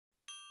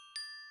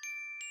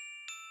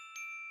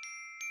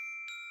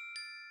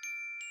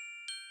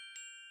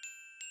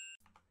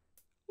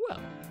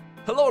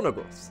Hello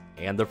Noodles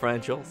and the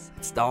Frenchels,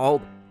 it's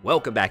Donald.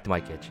 Welcome back to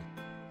my kitchen.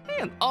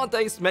 And on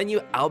today's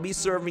menu, I'll be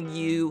serving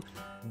you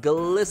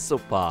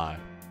Golisopod.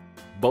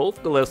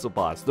 Both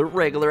Golisopods, the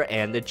regular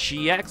and the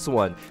GX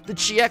one. The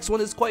GX one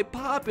is quite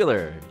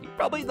popular. You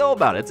probably know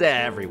about it, it's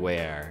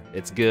everywhere.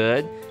 It's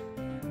good,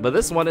 but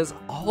this one is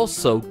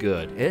also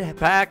good. In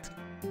fact,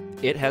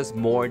 it has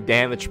more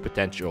damage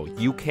potential.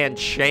 You can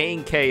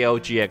chain KO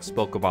GX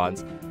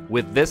Pokemons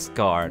with this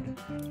card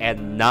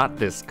and not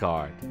this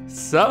card.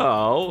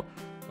 So,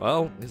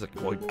 well, he's like,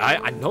 well,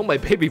 I know my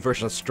baby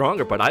version is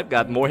stronger, but I've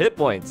got more hit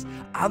points.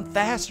 I'm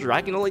faster.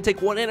 I can only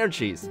take 1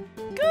 energies.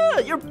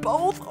 Good, you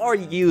both are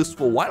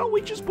useful. Why don't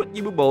we just put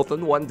you both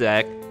in one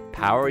deck,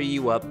 power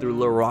you up through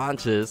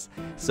Lurantis,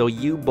 so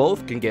you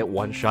both can get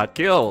one-shot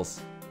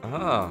kills.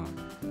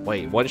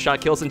 Wait,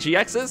 one-shot kills in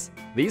GXs?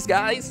 These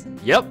guys?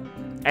 Yep.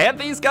 And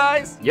these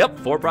guys? Yep,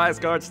 4 prize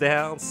cards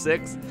down,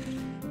 6.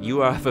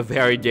 You have a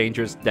very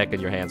dangerous deck in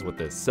your hands with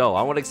this. So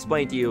I want to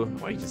explain to you,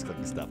 why are you just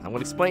clicking stuff? I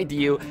want to explain to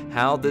you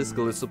how this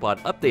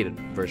Golisopod updated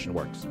version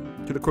works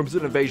to the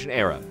Crimson Invasion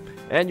era.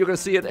 And you're going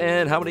to see it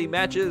in how many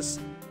matches?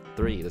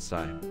 3 this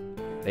time.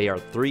 They are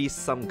 3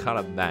 some kind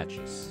of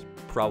matches.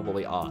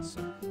 Probably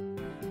awesome.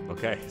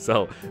 Okay,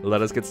 so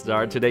let us get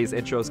started. Today's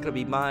intro is going to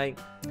be my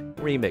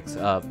remix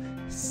of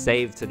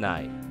Save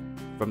Tonight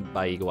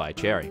by Eagle Eye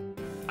Cherry.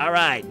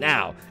 Alright,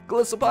 now,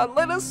 Golisopod,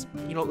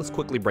 let's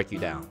quickly break you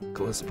down.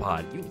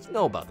 Golisopod, you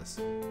know about this.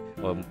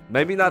 Well,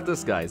 maybe not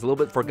this guy, he's a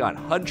little bit forgotten.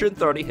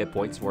 130 hit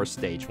points for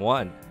stage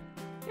 1.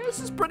 Yeah,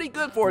 this is pretty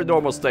good for a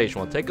normal stage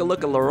 1. Take a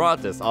look at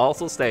Lurantis,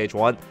 also stage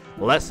 1.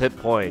 Less hit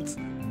points.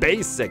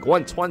 Basic,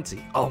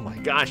 120. Oh my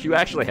gosh, you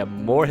actually have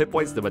more hit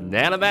points than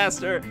Banana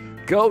Master?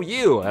 Go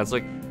you! I was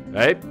like,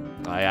 hey,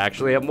 I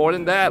actually have more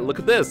than that. Look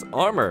at this,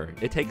 armor.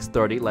 It takes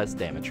 30 less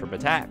damage from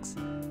attacks.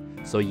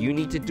 So you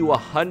need to do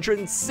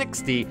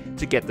 160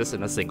 to get this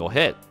in a single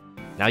hit.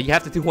 Now you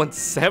have to do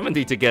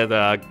 170 to get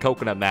a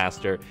Coconut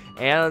Master,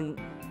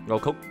 and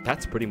well,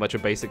 that's pretty much a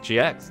basic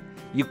GX.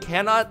 You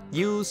cannot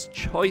use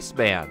Choice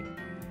Band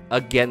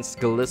against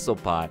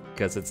Golisopod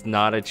because it's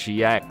not a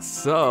GX.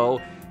 So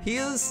he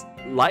is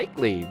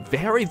likely,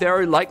 very,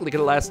 very likely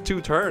gonna last 2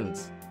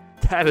 turns.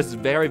 That is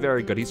very,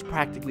 very good. He's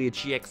practically a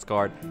GX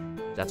card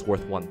that's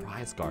worth 1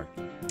 prize card.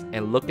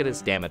 And look at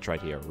his damage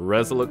right here.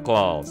 Resolute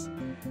Claws.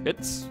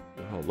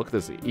 Oh, look at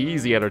this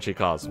easy energy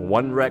cost.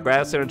 1 red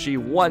grass energy,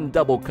 1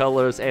 double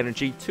colors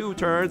energy, 2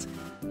 turns.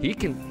 He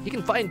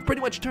can fight pretty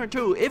much turn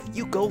 2 if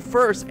you go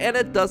first, and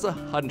it does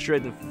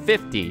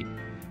 150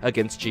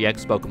 against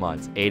GX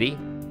Pokemons. 80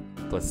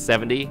 plus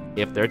 70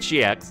 if they're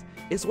GX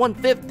is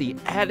 150.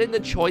 Add in the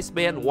Choice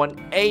Band,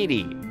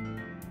 180.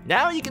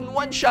 Now you can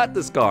one-shot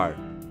this card.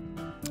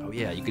 Oh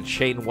yeah, you can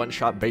chain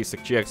one-shot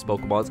basic GX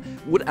Pokemons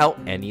without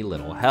any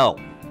little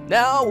help.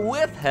 Now,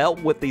 with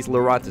help with these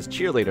Lurantis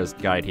cheerleaders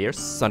guide here,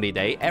 Sunny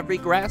Day, every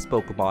grass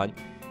Pokemon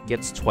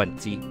gets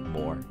 20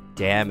 more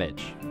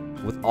damage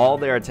with all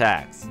their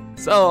attacks.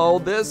 So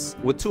this,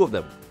 with 2 of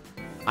them.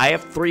 I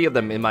have 3 of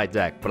them in my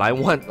deck, but I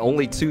want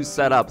only 2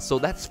 set up, so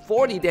that's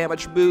 40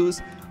 damage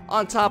boost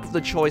on top of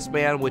the Choice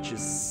Band, which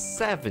is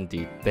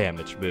 70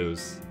 damage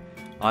boost.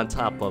 On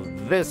top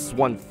of this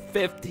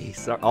 150,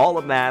 so all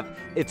the math,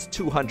 it's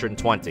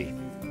 220.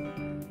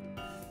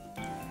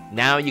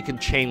 Now you can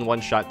chain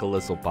one-shot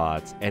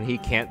Golisopods, and he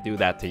can't do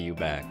that to you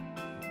back.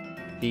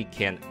 He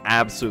can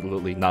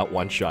absolutely not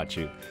one-shot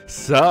you.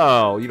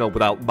 So,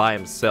 by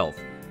himself.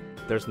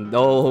 There's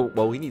no,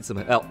 well, we need some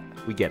help.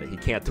 We get it, he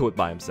can't do it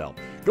by himself.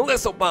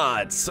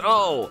 Golisopod!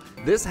 So,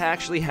 this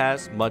actually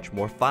has much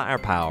more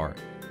firepower.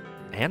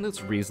 And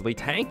it's reasonably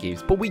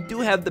tanky. But we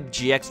do have the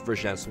GX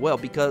version as well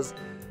because,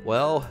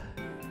 well,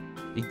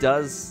 he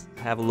does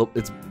have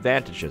its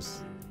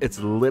advantages. It's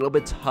a little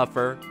bit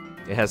tougher.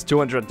 It has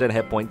 210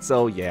 hit points,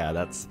 so yeah,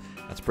 that's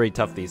pretty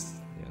tough.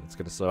 It's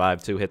gonna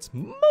survive 2 hits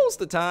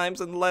most of the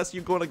times, unless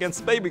you're going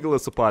against Baby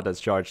Golisopod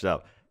that's charged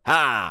up.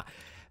 Ha!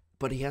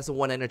 But he has a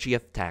 1 energy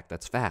attack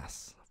that's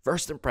fast.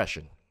 First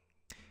impression: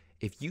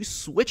 if you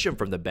switch him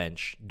from the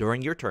bench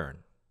during your turn,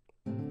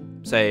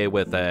 say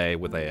with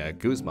a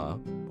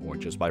Guzma, or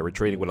just by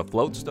retreating with a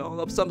Floatstone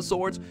of some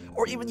sorts,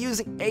 or even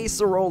using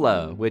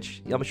Acerola,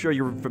 which I'm sure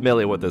you're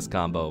familiar with this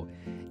combo,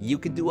 you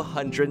can do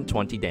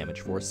 120 damage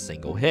for a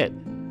single hit.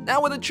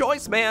 Now with a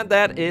Choice Band,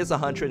 that is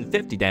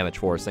 150 damage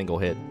for a single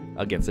hit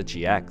against a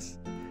GX.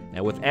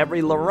 And with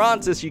every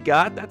Lurantis you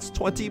got, that's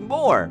 20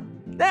 more.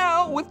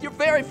 Now, with your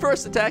very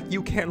first attack,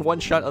 you can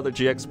one-shot other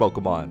GX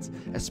Pokemons,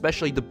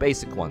 especially the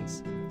basic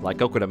ones, like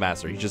Coconut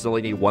Master. You just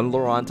only need 1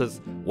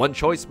 Lurantis, 1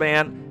 Choice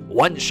Band,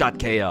 1-shot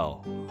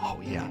KO.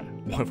 Oh yeah,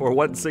 for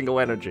 1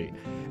 single energy.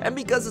 And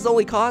because this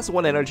only costs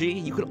 1 energy,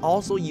 you can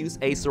also use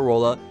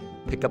Acerola,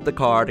 pick up the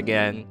card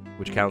again,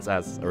 which counts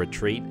as a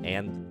retreat,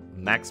 and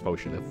Max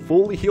Potion. It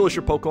fully heals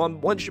your Pokemon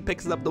once you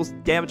picks up. Those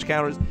damage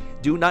counters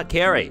do not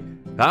carry.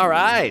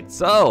 Alright,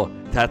 so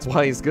that's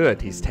why he's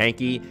good. He's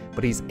tanky,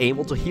 but he's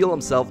able to heal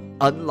himself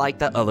unlike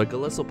that other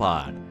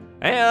Golisopod.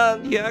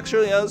 And he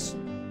actually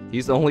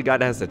he's the only guy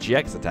that has a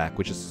GX attack,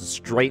 which is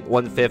straight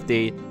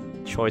 150,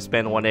 Choice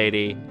Band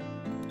 180,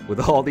 with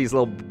all these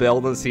little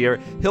buildings here,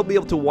 he'll be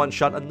able to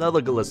one-shot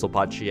another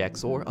Golisopod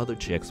GX or other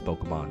GX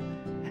Pokemon.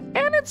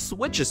 And it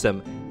switches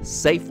him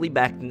safely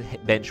back in the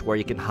bench where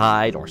you can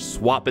hide or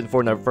swap in for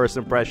another first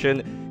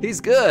impression. He's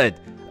good!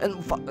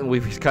 And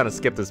we've kind of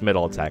skipped his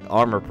middle attack.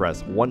 Armor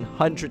Press,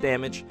 100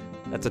 damage.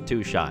 That's a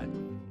 2-shot.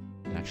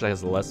 It actually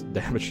has less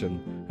damage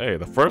than, hey,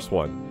 the first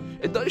one.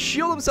 It does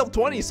shield himself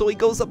 20, so he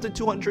goes up to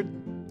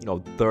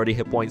 230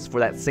 hit points for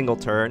that single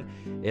turn.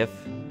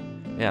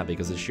 Yeah,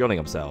 because he's shielding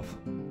himself.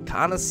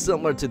 Kind of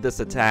similar to this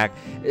attack.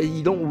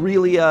 You don't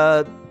really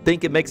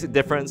think it makes a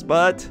difference,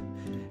 but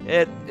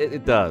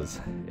it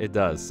does. It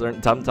does.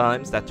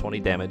 Sometimes that 20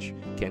 damage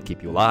can't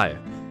keep you alive.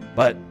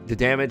 But the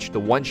damage, the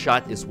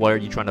one-shot is where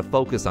you're trying to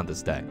focus on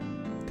this deck.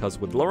 Because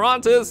with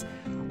Lurantis,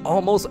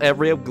 almost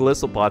every of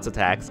Golisopod's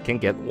attacks can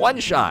get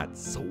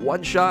one-shots. So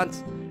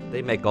one-shots,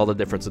 they make all the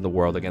difference in the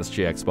world against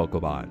GX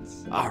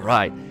Pokemons.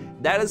 Alright,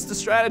 that is the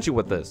strategy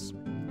with this.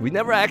 We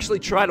never actually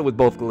tried it with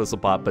both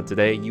Golisopod, but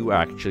today you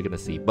are actually going to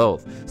see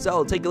both.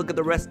 So take a look at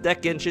the rest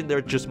deck engine. They're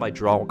just my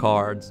draw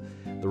cards.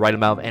 The right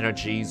amount of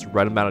energies,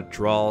 right amount of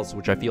draws,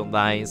 which I feel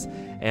nice.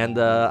 And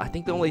I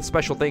think the only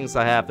special things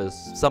I have is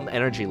some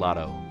energy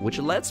lotto, which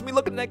lets me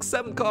look at the next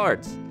 7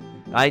 cards.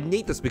 I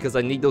need this because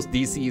I need those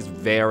DCs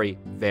very,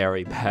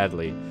 very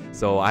badly.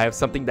 So I have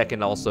something that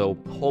can also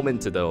home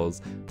into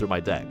those through my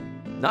deck.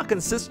 Not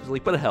consistently,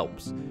 but it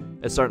helps.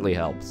 It certainly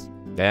helps.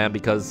 And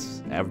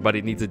because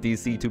everybody needs a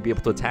DC to be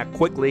able to attack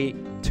quickly,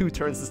 2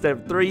 turns instead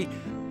of 3,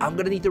 I'm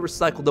going to need to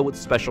recycle them with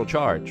special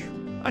charge.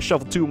 I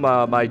shuffled 2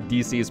 of my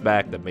DCs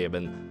back that may have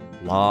been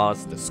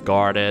lost,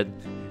 discarded,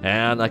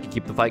 and I can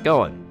keep the fight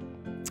going.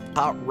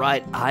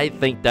 Alright, I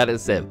think that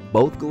is it.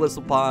 Both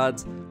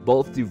Golisopods,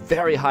 both do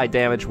very high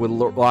damage with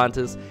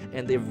Lurantis,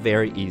 and they're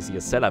very easy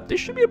to set up.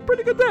 This should be a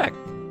pretty good deck.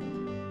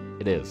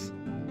 It is.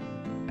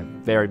 I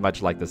very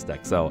much like this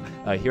deck. So,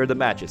 here are the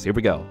matches. Here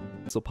we go.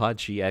 Golisopod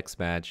GX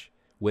match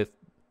with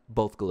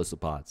both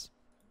Golisopods.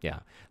 Yeah,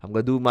 I'm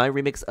going to do my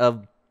remix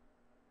of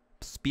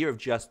Spear of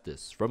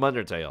Justice from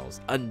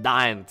Undertale's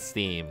Undyne's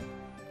theme.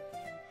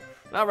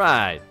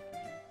 Alright.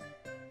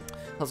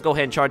 Let's go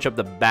ahead and charge up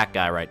the back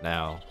guy right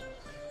now.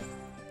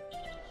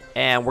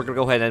 And we're going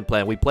to go ahead and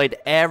play. We played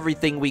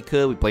everything we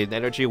could. We played an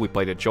Energy. We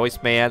played a Choice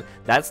Band.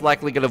 That's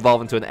likely going to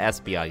evolve into an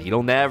Espeon. You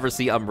don't ever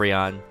see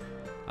Umbreon.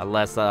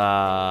 Unless,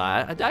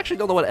 I actually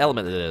don't know what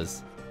element it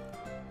is.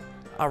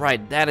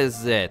 Alright, that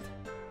is it.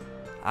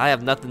 I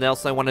have nothing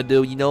else I want to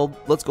do. You know,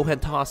 let's go ahead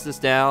and toss this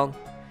down.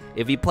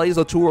 If he plays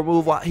a 2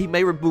 remove, he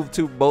may remove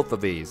both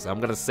of these. I'm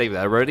going to save that.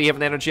 I already have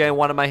an Energy I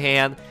want in my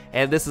hand.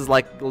 And this is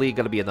likely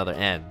going to be another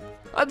end.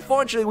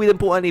 Unfortunately, we didn't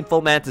pull any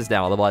full Mantis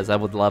down. Otherwise, I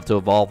would love to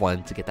evolve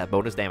one to get that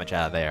bonus damage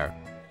out of there.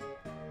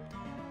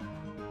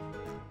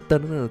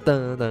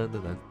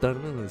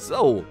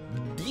 So,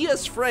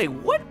 DS Frey,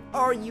 what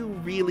are you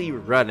really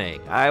running?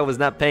 I was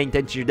not paying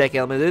attention to your deck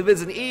element. If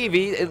it's an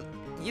Eevee,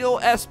 you know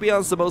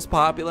Espeon's the most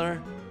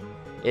popular.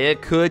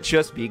 It could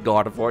just be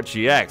Gardevoir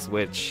GX,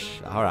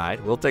 which,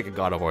 alright, we'll take a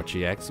Gardevoir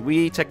GX.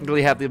 We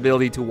technically have the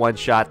ability to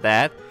one-shot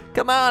that.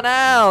 Come on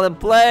out and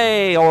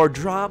play, or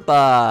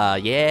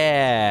Drampa,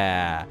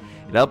 yeah.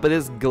 Nope, it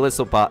is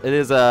Golisopod, it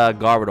is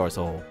Garbodor,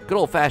 so good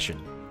old-fashioned.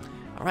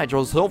 Alright,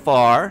 Joel, so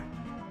far,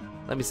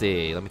 let me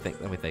see, let me think.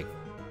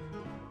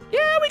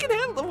 Yeah, we can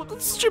handle,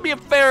 this should be a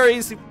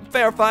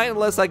fair fight,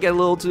 unless I get a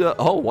little too,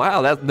 oh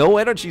wow, that's no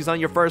energies on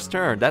your first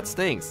turn, that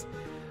stinks.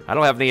 I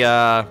don't have any,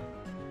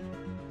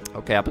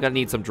 okay, I'm gonna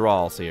need some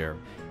draws here.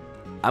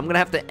 I'm gonna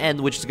have to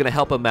end, which is gonna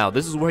help him out.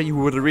 This is where you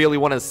would really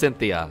want a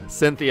Cynthia.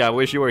 Cynthia, I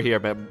wish you were here,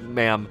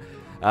 ma'am.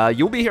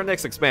 You'll be here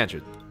next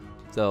expansion.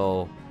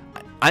 So,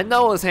 I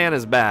know his hand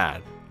is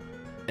bad.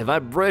 If I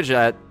bridge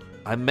it,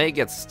 I may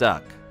get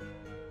stuck.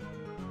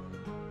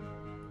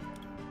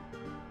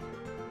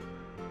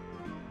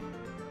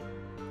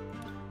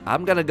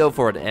 I'm gonna go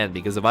for an end,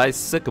 because if I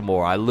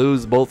Sycamore, I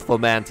lose both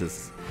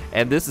Fomantis.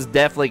 And this is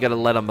definitely gonna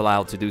let him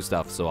allow to do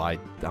stuff, so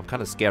I'm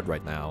kind of scared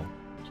right now.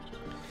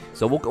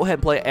 So we'll go ahead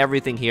and play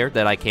everything here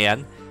that I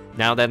can.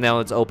 Now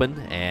it's open,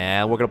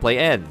 and we're gonna play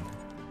N.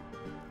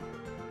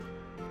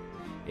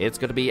 It's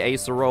gonna be a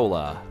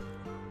Sorola.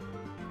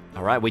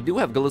 Alright, we do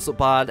have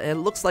Golisopod, and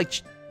it looks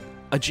like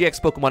a GX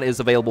Pokemon is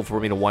available for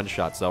me to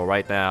one-shot. So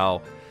right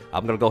now,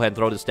 I'm gonna go ahead and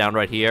throw this down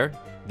right here.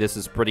 This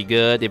is pretty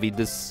good.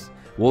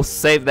 We'll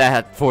save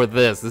that for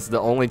this. This is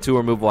the only 2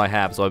 removal I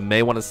have, so I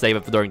may want to save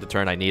it for during the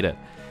turn I need it.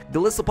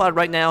 Golisopod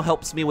right now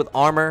helps me with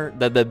armor.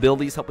 The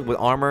abilities help me with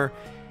armor.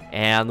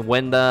 And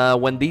when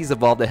these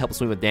evolve, that helps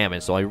me with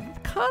damage. So I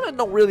kind of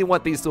don't really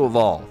want these to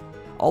evolve.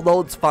 Although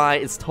it's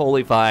fine, it's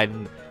totally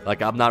fine.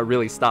 Like, I'm not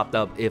really stopped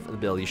up if the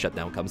ability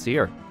shutdown comes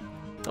here.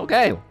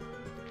 Okay.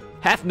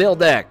 Half-mill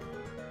deck.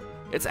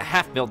 It's a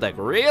half-mill deck,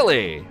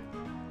 really?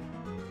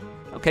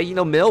 Okay, you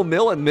know, mill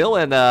and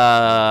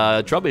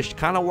Trubbish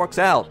kind of works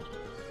out.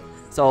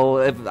 So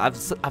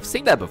I've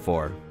seen that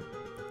before.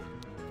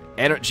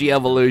 Energy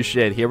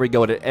evolution. Here we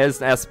go. It is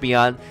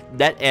Espeon.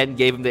 That end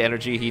gave him the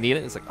energy he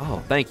needed. It's like,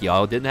 oh, thank you.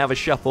 I didn't have a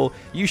shuffle.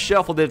 You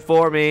shuffled it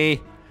for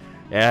me.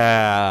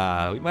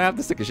 Yeah, we might have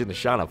to stick a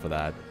Shinashana for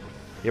that.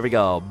 Here we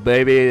go,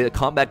 baby.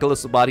 Combat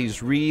Golisopod.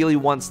 He really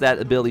wants that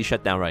ability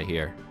shutdown right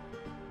here.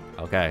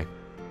 Okay.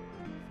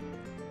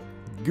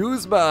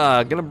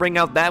 Guzma, gonna bring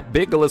out that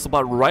big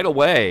Golisopod right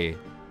away.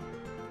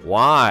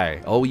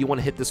 Why? Oh, you want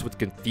to hit this with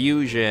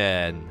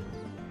confusion.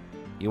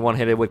 You want to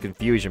hit it with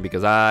confusion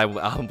because I'm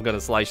gonna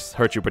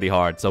hurt you pretty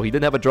hard. So he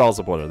didn't have a draw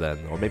supporter then,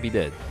 or maybe he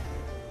did.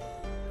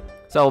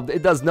 So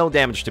it does no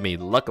damage to me,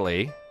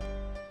 luckily.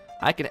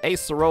 I can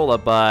ace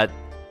Sorola, but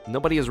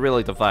nobody is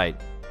really to fight.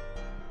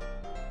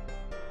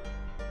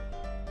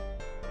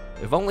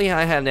 If only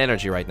I had an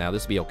energy right now,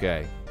 this would be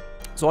okay.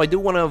 So I do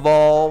want to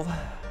evolve.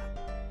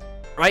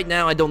 Right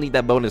now, I don't need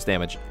that bonus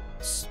damage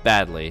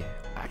badly.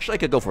 Actually, I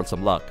could go for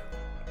some luck.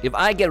 If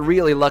I get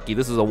really lucky,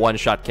 this is a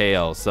one-shot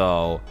KO,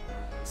 so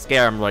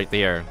scare him right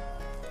there.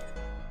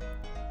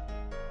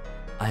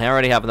 I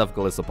already have enough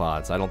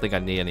Golisopods. I don't think I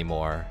need any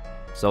more.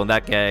 So in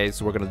that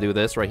case, we're going to do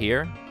this right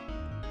here.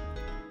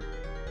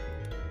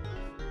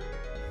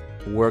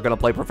 We're going to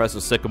play Professor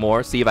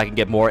Sycamore, see if I can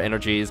get more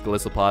energies,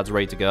 Golisopods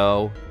ready to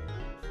go.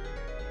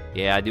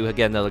 Yeah, I do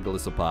get another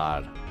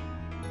Golisopod.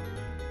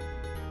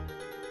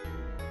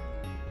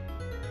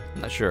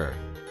 I'm not sure.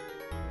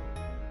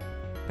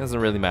 Doesn't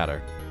really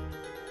matter.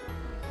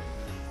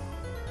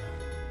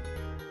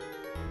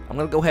 I'm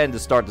gonna go ahead and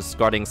just start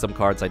discarding some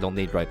cards I don't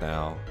need right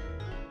now.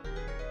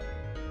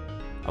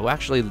 I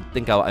actually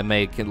think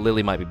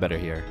Lily might be better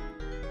here.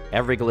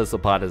 Every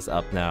Golisopod is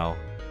up now.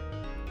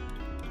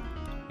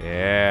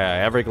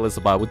 Yeah, every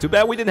Golisopod. Well, too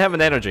bad we didn't have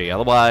an energy.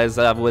 Otherwise,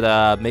 I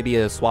would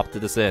maybe swap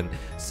this in.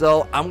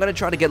 So I'm gonna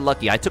try to get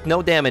lucky. I took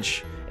no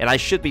damage, and I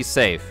should be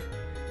safe.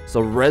 So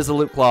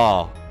Resolute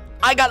Claw.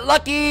 I got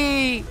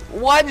lucky!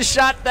 One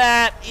shot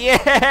that!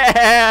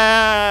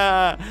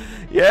 Yeah!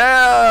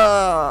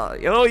 Yeah!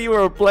 You know, you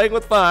were playing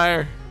with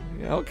fire.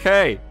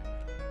 Okay.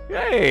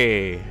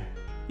 Hey!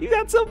 You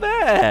got so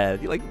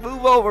bad. You like,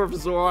 move over,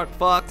 Zoroark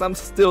Fox. I'm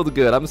still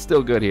good. I'm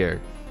still good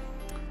here.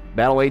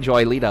 Battle Age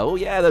Oilita. Oh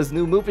yeah, there's a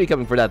new movie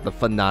coming for that. The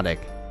Fanatic.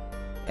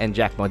 And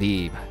Jack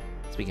Modib.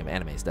 Speaking of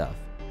anime stuff.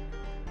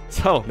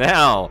 So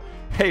now,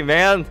 hey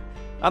man.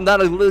 I'm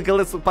not a little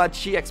Golisopod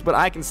GX, but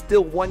I can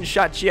still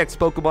one-shot GX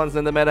Pokemons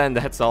in the meta, and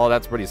that's all.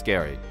 That's pretty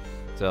scary.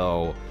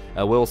 So,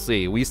 we'll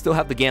see. We still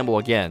have to gamble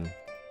again.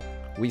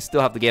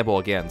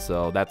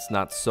 So that's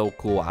not so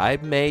cool. I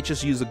may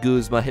just use a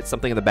Guzma, hit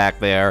something in the back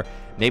there.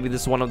 Maybe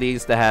this is one of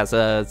these that has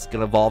it's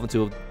gonna evolve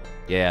into a,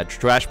 yeah,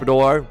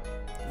 Trashmador.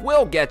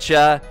 We'll get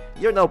ya.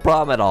 You're no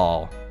problem at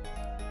all.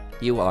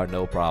 You are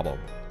no problem.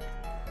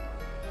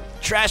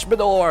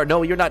 Trashmador.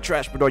 No, you're not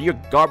Trashmador. You're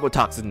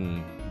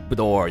Garbotoxin.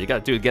 You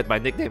gotta get my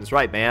nicknames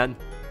right, man.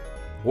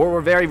 Or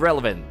we're very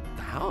relevant.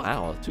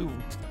 How?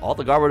 All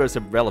the Garbodors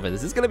are relevant.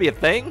 Is this gonna be a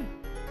thing?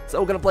 So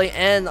we're gonna play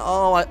N.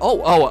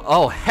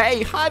 Oh,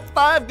 hey, high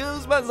five,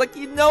 Guzma. It's like,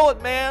 you know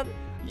it, man.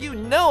 You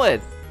know it.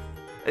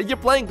 And you're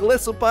playing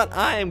Golisopod.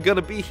 I am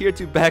gonna be here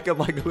to back up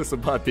my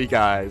Golisopod,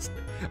 guys.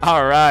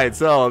 Alright,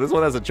 so this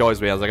one has a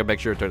choice, man. I gotta make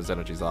sure to turn its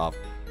energies off.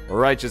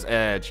 Righteous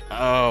Edge.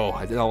 Oh,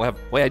 I don't have.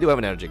 Wait, I do have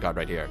an energy card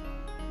right here.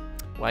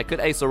 Well, I could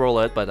Ace roll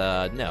it, but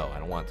no, I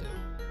don't want to.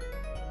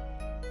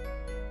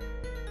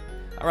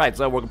 Alright,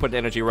 so we're gonna put the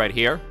energy right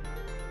here.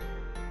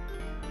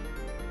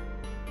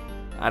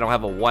 I don't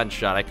have a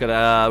one-shot. I could,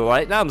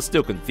 right now I'm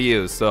still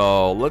confused,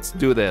 so let's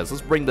do this.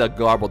 Let's bring the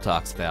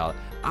Garbotox out.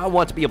 I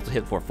want to be able to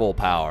hit for full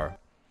power.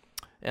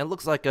 And it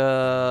looks like,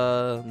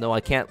 no,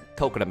 I can't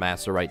Coconut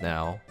Master right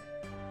now.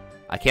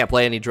 I can't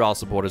play any draw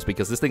supporters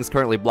because this thing's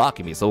currently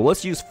blocking me. So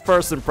let's use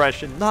First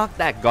Impression. Knock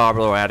that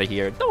Garbodor out of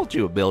here. Don't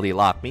you ability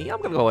lock me.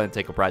 I'm gonna go ahead and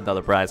take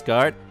another prize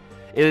card.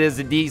 It is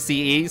a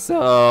DCE,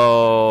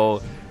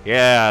 so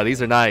yeah,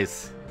 these are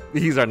nice.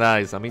 These are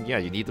nice. I mean, yeah,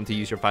 you need them to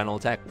use your final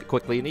attack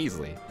quickly and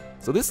easily.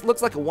 So this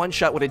looks like a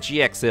one-shot with a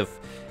GX if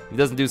he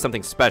doesn't do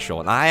something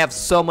special. And I have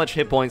so much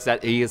hit points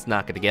that he is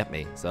not going to get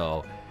me.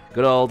 So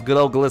good old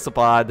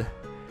Golisopod.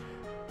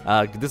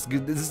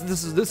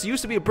 This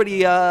used to be a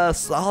pretty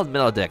solid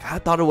meta deck. I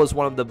thought it was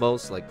one of the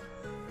most like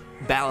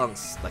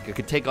balanced. Like it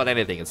could take on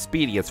anything. It's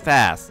speedy. It's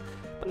fast.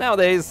 But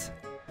nowadays,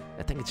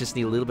 I think it just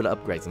needs a little bit of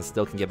upgrades and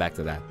still can get back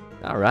to that.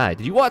 All right.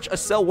 Did you watch A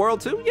Cell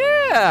World 2?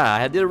 Yeah,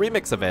 I did a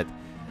remix of it.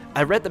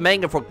 I read the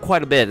manga for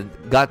quite a bit and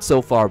got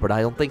so far, but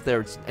I don't think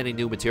there's any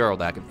new material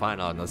that I can find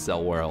on the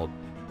Cell World.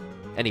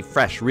 Any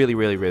fresh,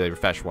 really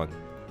fresh one.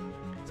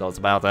 So it's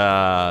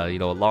about, you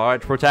know, a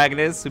large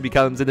protagonist who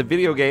becomes in the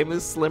video game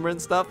is slimmer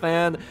and stuff,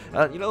 and,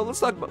 you know,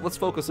 let's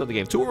focus on the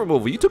game. Tool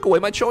removal, you took away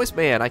my choice,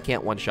 man. I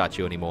can't one-shot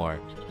you anymore.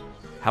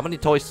 How many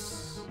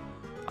toys?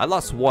 I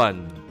lost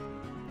one.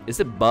 Is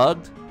it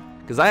bugged?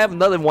 Because I have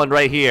another one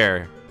right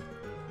here.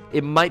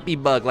 It might be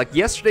bugged. Like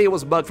yesterday it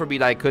was bugged for me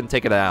that I couldn't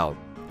take it out.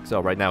 So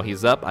right now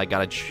he's up. I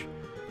gotta.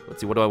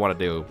 Let's see. What do I want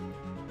to do?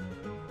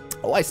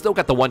 Oh, I still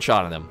got the one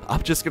shot on him.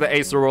 I'm just gonna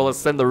Ace Roller,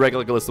 send the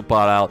regular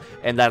Golisopod out,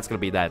 and that's gonna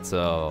be that.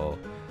 So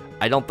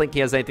I don't think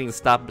he has anything to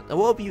stop.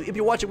 Well, if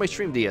you're watching my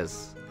stream,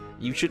 Diaz,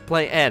 you should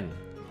play N.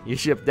 You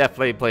should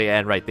definitely play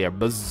N right there.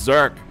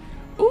 Berserk.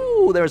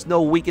 Ooh, there's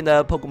no weakened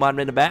Pokemon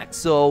in the back.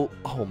 So,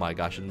 oh my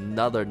gosh,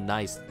 another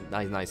nice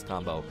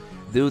combo.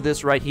 Do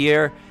this right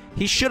here.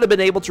 He should have been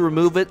able to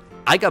remove it.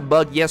 I got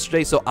bugged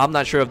yesterday, so I'm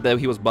not sure if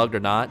he was bugged or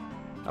not.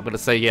 I'm gonna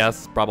say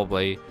yes,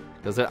 probably,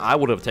 because I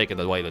would have taken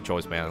away the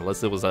choice band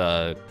unless it was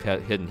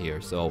hidden here.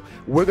 So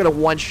we're gonna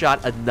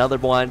one-shot another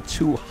one,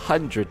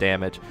 200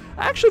 damage.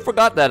 I actually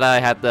forgot that I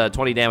had the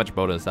 20 damage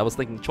bonus. I was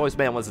thinking choice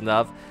band was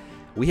enough.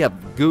 We have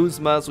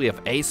Guzmas, we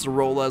have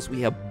Acerolas,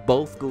 we have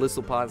both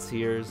Golisopods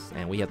here,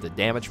 and we have the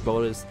damage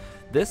bonus.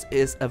 This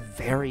is a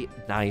very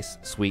nice,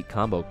 sweet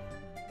combo.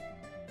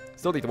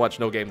 Still need to watch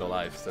No Game No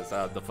Life, says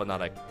the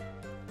Fanatic.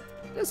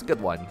 It's a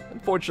good one.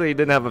 Unfortunately, it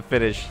didn't have a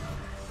finish.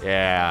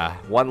 Yeah,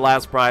 one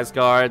last prize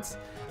cards.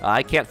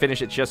 I can't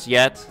finish it just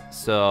yet,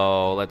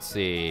 so let's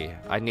see.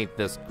 I need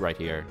this right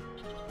here.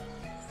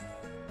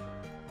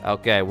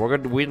 Okay, we're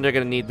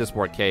gonna need this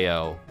for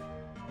KO.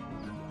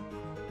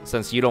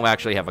 Since you don't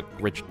actually have a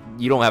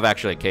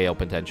KO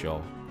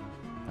potential.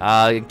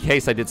 In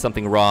case I did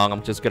something wrong,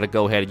 I'm just gonna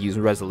go ahead and use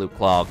Resolute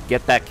Claw.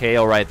 Get that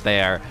KO right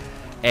there,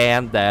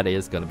 and that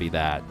is gonna be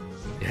that.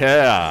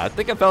 Yeah, I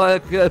think I felt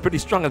like a pretty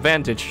strong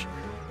advantage.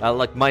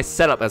 Like my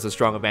setup has a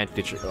strong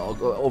advantage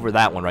over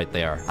that one right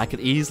there. I could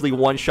easily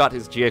one-shot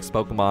his GX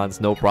Pokemons,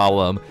 no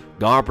problem.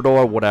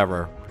 Garbodor,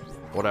 whatever.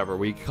 Whatever,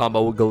 we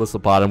combo with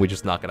Golisopod and we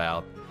just knock it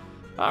out.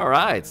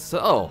 Alright,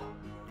 so,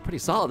 pretty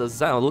solid. This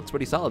sound looks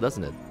pretty solid,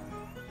 doesn't it?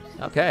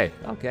 Okay,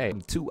 okay.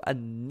 To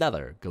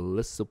another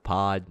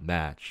Golisopod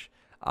match.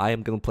 I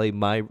am going to play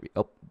my...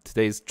 Oh,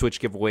 today's Twitch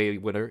giveaway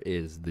winner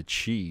is the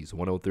Cheese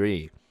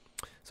 103.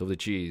 So the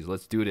Cheese,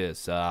 let's do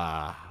this.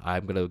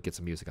 I'm going to get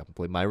some music up and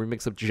play my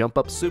remix of Jump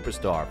Up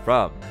Superstar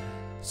from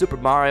Super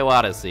Mario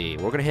Odyssey.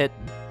 We're going to hit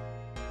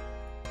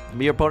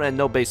your opponent and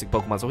no basic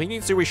Pokemon, so he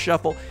needs to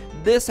reshuffle.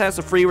 This has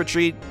a free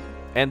retreat,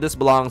 and this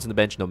belongs in the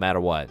bench no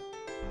matter what.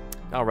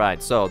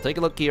 Alright, so take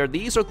a look here.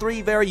 These are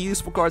 3 very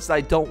useful cards that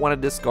I don't want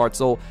to discard,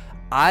 so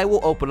I will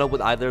open up with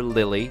either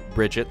Lily,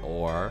 Bridget,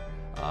 or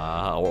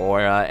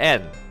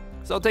N.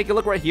 So take a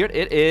look right here.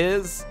 It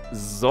is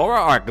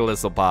Zoroark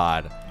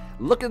Golisopod.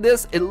 Look at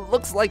this. It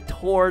looks like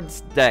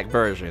Tord's deck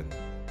version.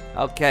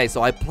 Okay,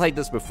 so I played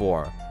this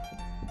before.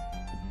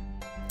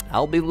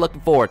 I'll be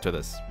looking forward to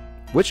this.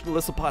 Which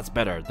Golisopod's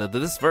better?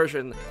 This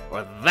version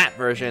or that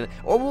version?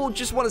 Or we'll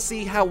just want to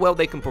see how well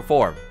they can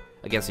perform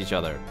against each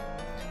other.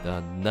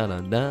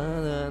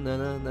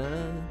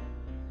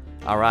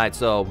 Alright,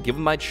 so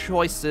given my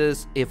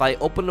choices, if I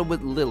open it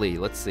with Lily,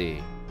 let's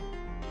see.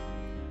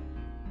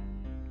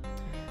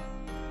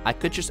 I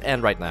could just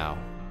end right now.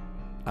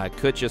 I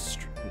could just...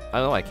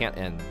 Oh, no, I can't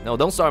end. No,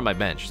 don't start on my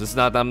bench. This is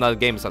not... I'm not a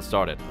game that's not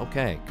started.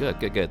 Okay, good,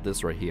 good, good.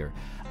 This right here.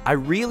 I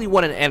really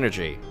want an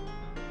energy.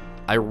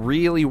 I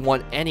really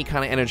want any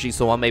kind of energy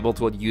so I'm able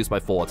to use my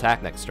full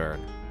attack next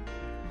turn.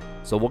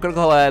 So we're going to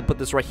go ahead and put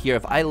this right here.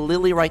 If I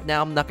Lily right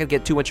now, I'm not going to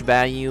get too much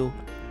value.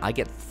 I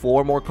get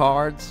 4 more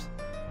cards.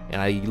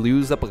 And I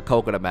lose up a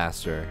Coconut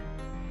Master.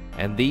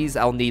 And these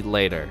I'll need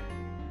later.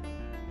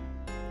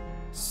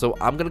 So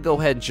I'm going to go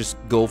ahead and just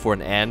go for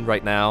an N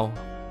right now.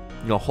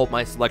 You know, hope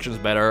my selection's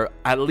better.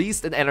 At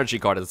least an energy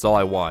card is all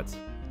I want.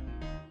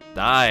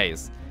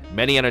 Nice.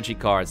 Many energy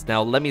cards.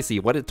 Now, let me see.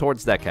 What did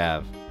Tord's deck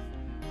have?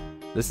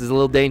 This is a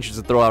little dangerous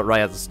to throw out right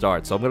at the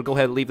start. So I'm going to go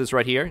ahead and leave this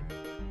right here.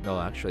 No,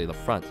 actually, the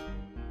front.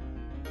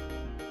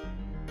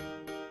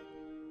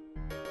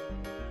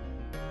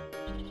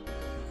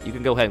 You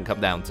can go ahead and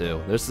come down,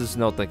 too. There's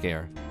no thing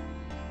here.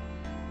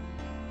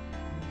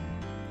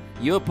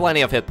 You have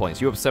plenty of hit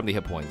points. You have 70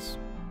 hit points.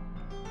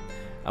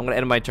 I'm going to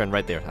end my turn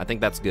right there. I think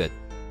that's good.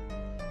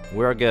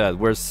 We're good.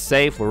 We're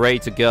safe. We're ready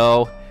to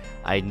go.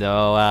 I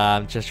know.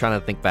 I'm just trying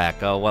to think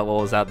back. Oh, what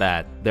was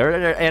that?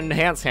 They're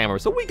enhanced hammer.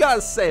 So we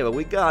gotta save it.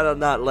 We gotta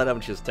not let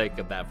them just take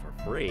that for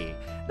free.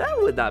 That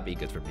would not be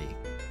good for me.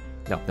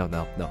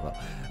 No.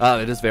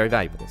 It is very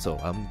valuable. So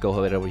I'm go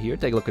ahead over here.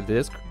 Take a look at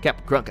this.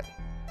 Captain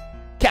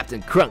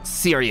Crunk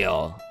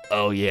cereal.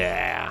 Oh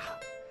yeah.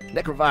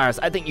 Necrovirus.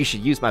 I think you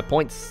should use my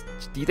points.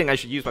 Do you think I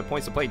should use my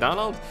points to play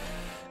Donald?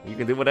 You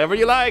can do whatever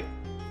you like.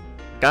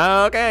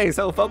 Okay,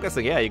 so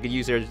focusing, yeah, you can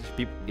use your,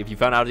 if you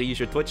found out how to use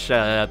your Twitch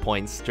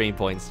points, stream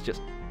points, just,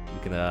 you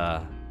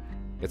can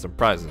get some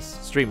prizes,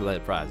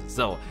 stream-related prizes.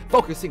 So,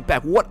 focusing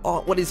back,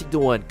 what is he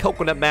doing?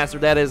 Coconut Master,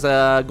 that is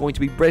going to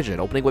be Bridget.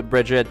 Opening with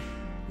Bridget,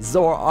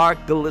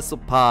 Zoroark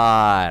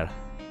Golisopod.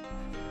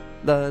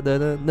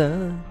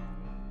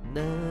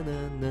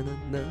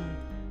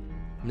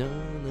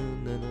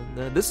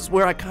 This is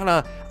where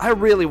I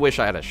really wish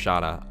I had a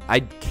Shauna.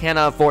 I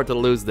cannot afford to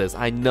lose this.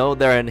 I know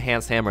there are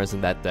enhanced hammers in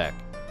that deck.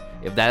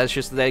 If that is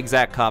just the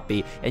exact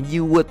copy, and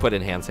you would put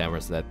enhanced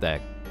hammers in that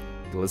deck.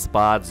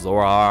 Golisopod,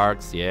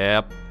 Zoroarks,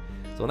 yep.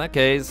 So in that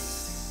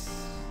case,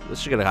 this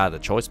should get out of the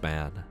choice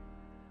band.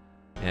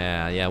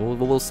 Yeah,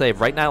 we'll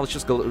save. Right now, let's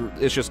just go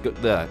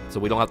so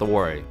we don't have to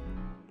worry.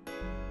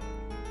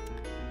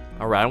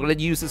 Alright, I'm gonna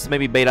use this to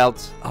maybe bait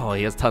out. Oh,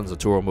 he has tons of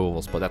tool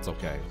removals, but that's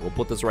okay. We'll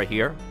put this right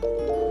here.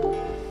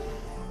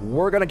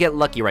 We're gonna get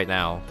lucky right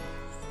now.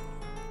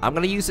 I'm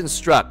gonna use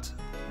Instruct.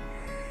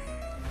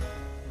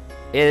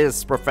 It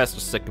is Professor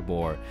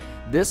Sycamore.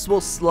 This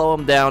will slow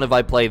him down if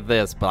I play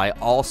this, but I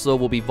also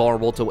will be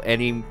vulnerable to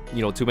any,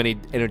 too many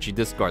energy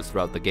discards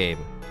throughout the game.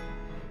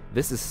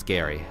 This is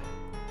scary.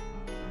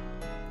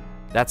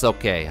 That's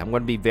okay. I'm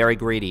going to be very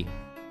greedy.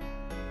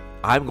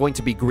 I'm going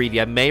to be greedy.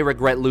 I may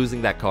regret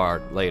losing that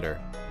card later.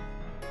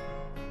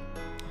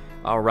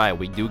 Alright,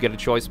 we do get a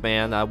choice,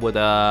 man. I'm going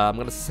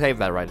to save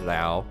that right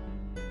now.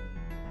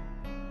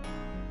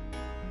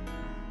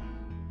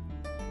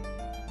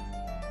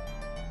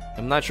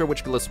 I'm not sure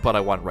which Golisopod I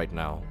want right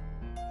now.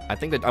 I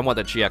think that I want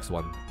the GX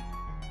one.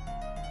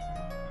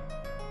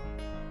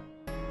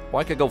 Or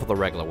I could go for the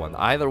regular one.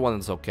 Either one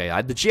is okay.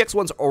 The GX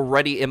one's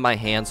already in my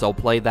hand, so I'll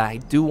play that. I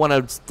do want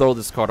to throw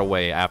this card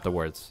away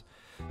afterwards.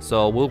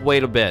 So we'll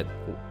wait a bit.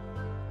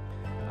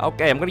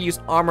 Okay, I'm going to use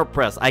Armor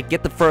Press. I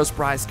get the first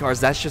prize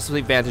cards. That's just the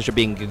advantage of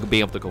being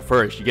able to go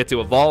first. You get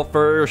to evolve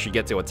first. You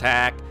get to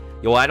attack.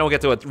 Well, I don't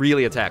get to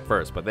really attack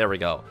first, but there we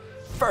go.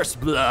 First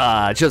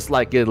blood, just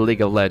like in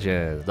League of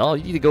Legends. Oh,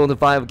 you need to go in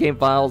the game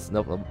files.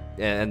 Nope.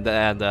 And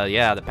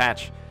yeah, the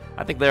patch.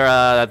 I think they're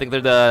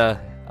the.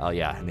 Oh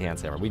yeah,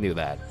 Enhanced Hammer. We knew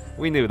that.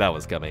 We knew that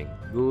was coming.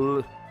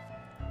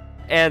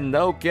 And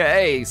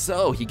okay,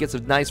 so he gets a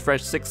nice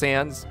fresh 6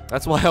 hands.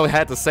 That's why I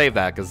had to save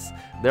that, because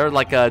there are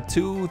like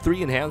 2,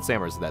 3 Enhanced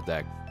Hammers in that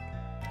deck.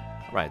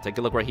 All right, take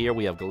a look right here.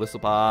 We have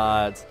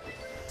Golisopods.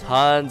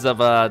 Tons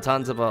of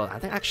I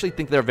actually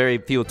think there are very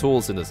few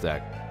tools in this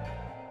deck.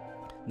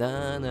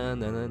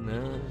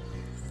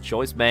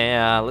 Choice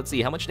man. Let's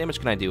see, how much damage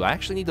can I do? I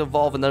actually need to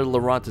evolve another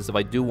Lurantis if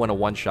I do want to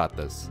one-shot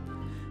this.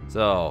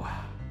 So,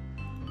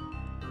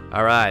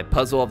 alright,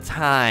 Puzzle of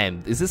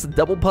Time. Is this a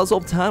double Puzzle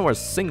of Time or a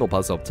single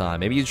Puzzle of Time?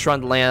 Maybe he's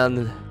trying to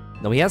land.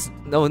 No, he has.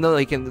 No,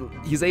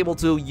 he's able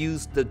to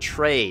use the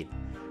trade.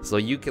 So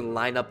you can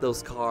line up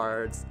those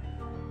cards.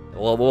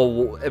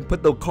 Well, and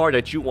put the card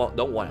that you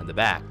don't want in the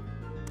back.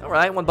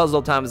 Alright, one Puzzle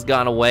of Time has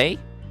gone away.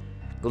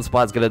 This is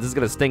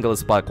gonna sting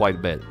Golisopod quite a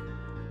bit.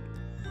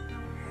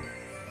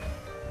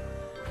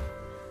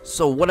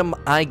 So what am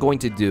I going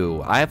to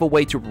do? I have a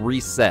way to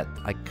reset.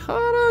 I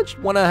kinda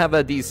want to have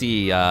a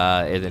DC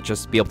and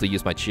just be able to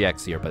use my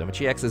GX here, but my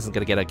GX isn't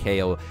gonna get a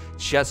KO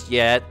just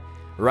yet.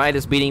 Ride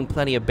is beating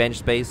plenty of bench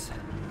space.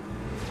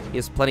 He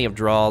has plenty of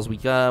draws.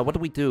 What do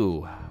we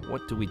do?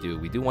 What do we do?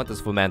 We do want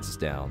this Fomantis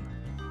down.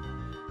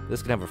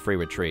 This can have a free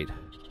retreat.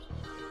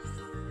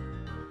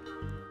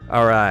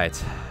 All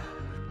right.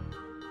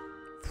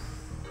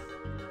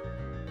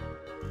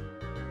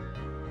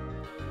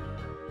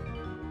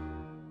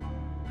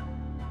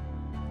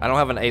 I don't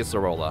have an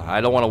Acerola.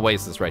 I don't want to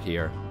waste this right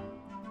here.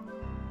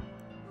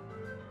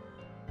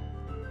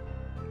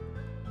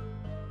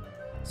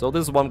 So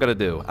this is what I'm going to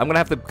do. I'm going to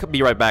have to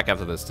be right back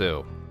after this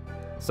too.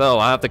 So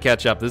I have to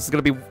catch up. This is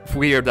going to be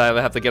weird that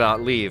I have to get out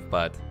and leave,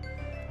 but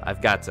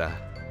I've got to.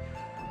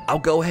 I'll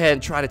go ahead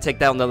and try to take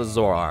down another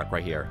Zoroark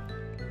right here.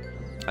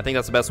 I think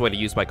that's the best way to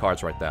use my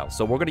cards right now.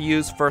 So we're going to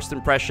use First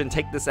Impression,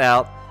 take this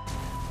out,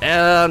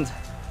 and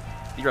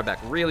be right back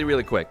really,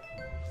 really quick.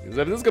 This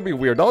is going to be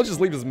weird. I'll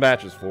just leave his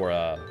matches for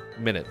a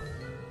minute.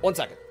 1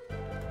 second.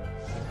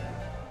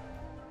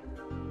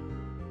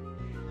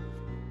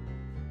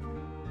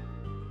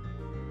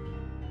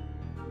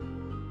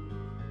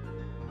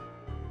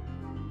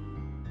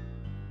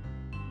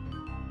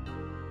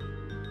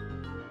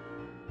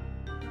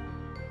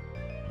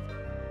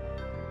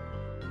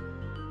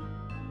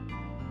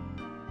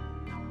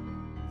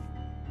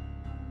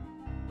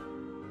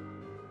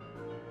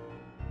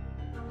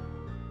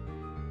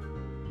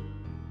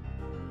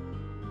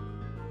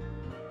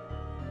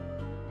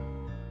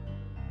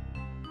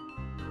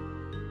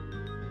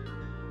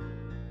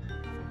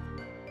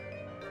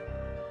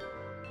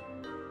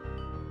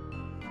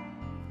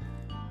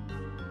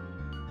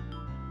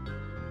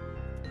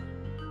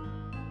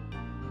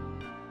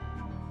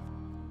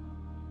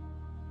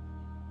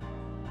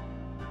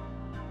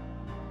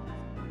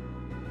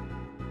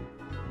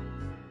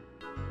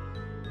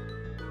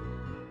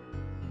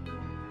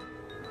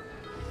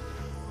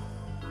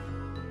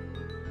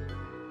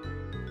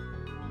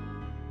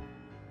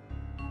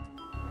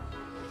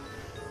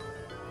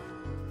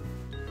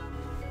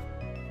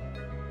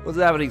 What's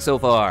happening so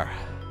far?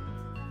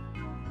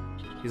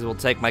 These will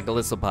take my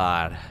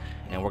Golisopod,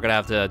 and we're gonna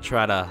have to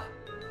try to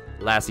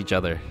last each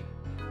other.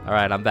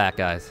 Alright, I'm back,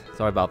 guys.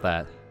 Sorry about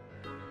that.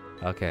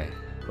 Okay,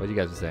 what you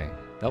guys are saying?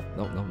 Nope,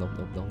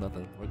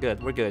 nothing.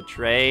 We're good.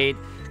 Trade.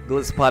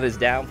 Golisopod is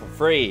down for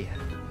free.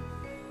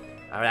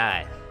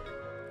 Alright.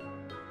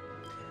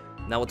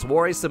 Now it's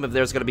worrisome if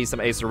there's gonna be some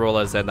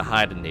Acerolas and the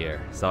hide in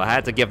here, so I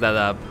had to give that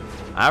up.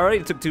 I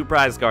already took 2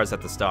 prize cards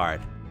at the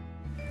start.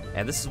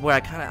 And this is where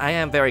I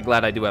am very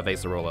glad I do have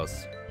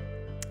Acerolas.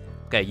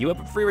 Okay, you have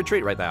a free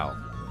retreat right now.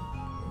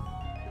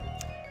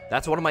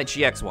 That's one of my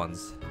GX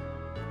ones.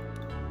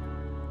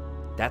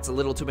 That's a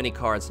little too many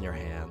cards in your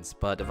hands.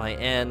 But if I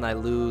end, I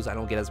lose. I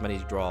don't get as many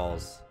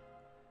draws.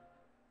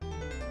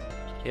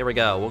 Here we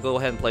go. We'll go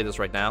ahead and play this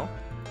right now.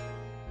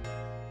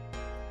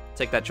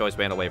 Take that choice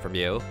band away from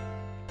you.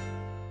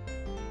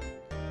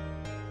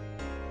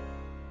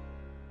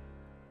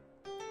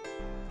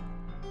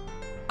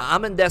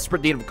 I'm in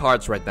desperate need of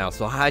cards right now,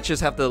 so I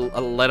just have to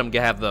let him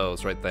have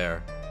those right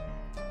there.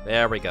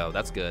 There we go.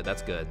 That's good.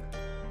 That's good.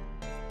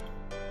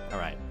 All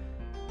right.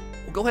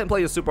 we'll go ahead and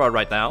play the Super Art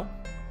right now.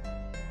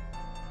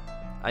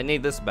 I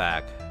need this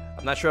back.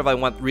 I'm not sure if I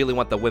really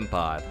want the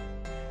Wimpod.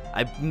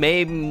 I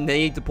may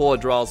need to pull a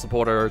draw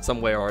supporter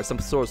somewhere or some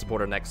sort of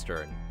supporter next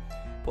turn.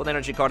 Pull an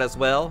energy card as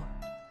well.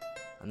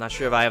 I'm not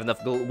sure if I have enough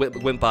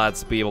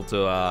Wimpods to be able to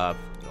you know,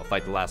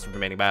 fight the last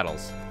remaining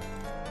battles.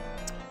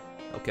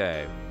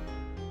 Okay.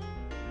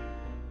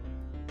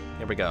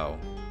 Here we go.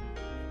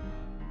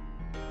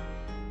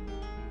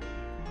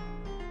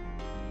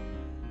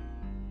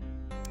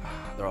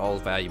 They're all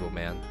valuable,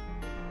 man.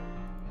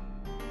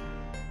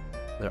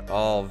 They're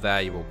all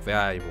valuable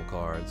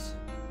cards.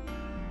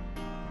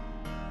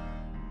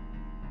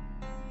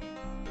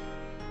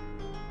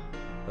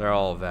 They're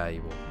all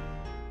valuable.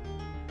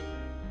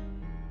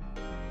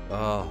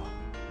 Oh.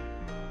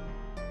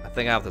 I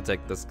think I have to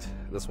take this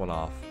one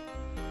off.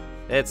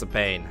 It's a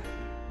pain.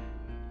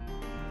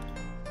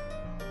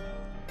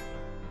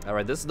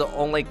 Alright, this is the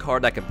only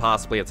card that can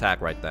possibly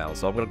attack right now,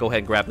 so I'm gonna go ahead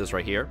and grab this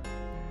right here.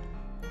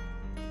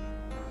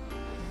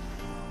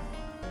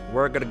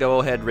 We're gonna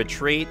go ahead and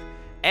retreat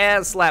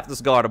and slap this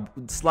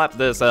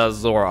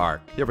Zoroark.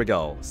 Here we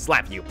go.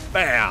 Slap you.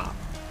 Bam!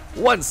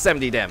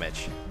 170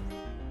 damage.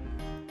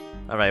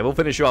 Alright, we'll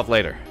finish you off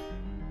later.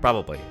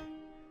 Probably.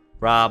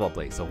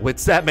 So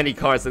with that many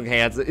cards in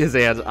his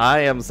hands, I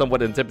am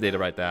somewhat intimidated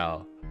right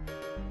now.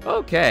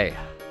 Okay.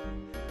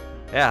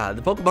 Yeah,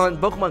 the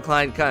Pokemon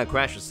client kind of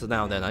crashes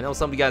now and then. I know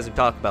some of you guys have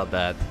talked about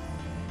that.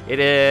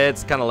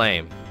 It's kind of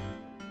lame.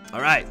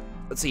 Alright,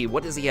 let's see.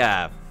 What does he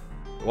have?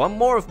 What I'm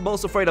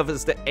most afraid of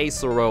is the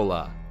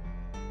Acerola.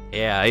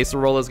 Yeah,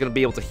 Acerola is going to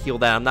be able to heal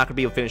that. I'm not going to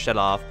be able to finish that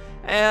off.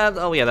 And,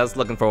 oh yeah, that's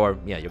looking for...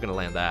 Yeah, you're going to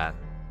land that.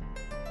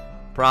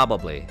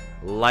 Probably.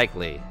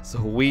 Likely. So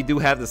we do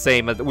have the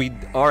same... We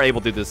are able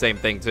to do the same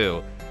thing,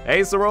 too.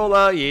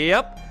 Acerola,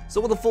 yep.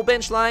 So with a full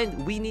bench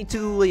line, we need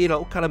to, you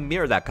know, kind of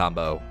mirror that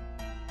combo.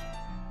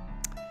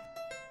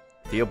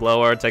 Field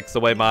Blower takes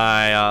away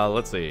my,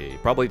 let's see,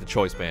 probably the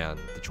Choice Band.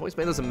 The Choice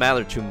Band doesn't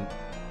matter too...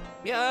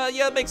 Yeah,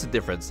 it makes a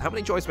difference. How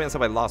many Choice Bands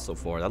have I lost so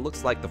far? That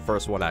looks like the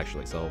first one,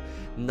 actually, so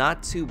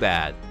not too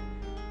bad.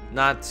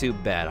 Not too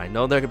bad. I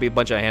know there could be a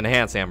bunch of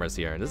Enhanced Hammers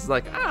here, and this is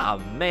like,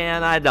 ah,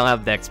 man, I don't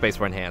have deck space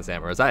for Enhanced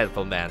Hammers. I have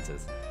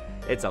Fomantis.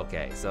 It's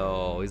okay.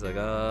 So, he's like,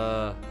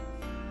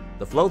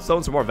 the Float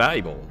Stones are more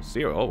valuable.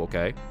 0, oh,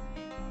 okay.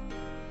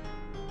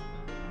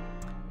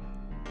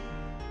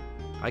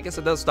 I guess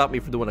it does stop me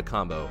from doing a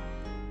combo.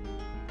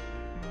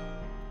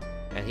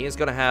 And he is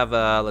gonna have,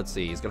 let's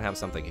see, he's gonna have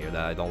something here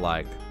that I don't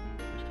like.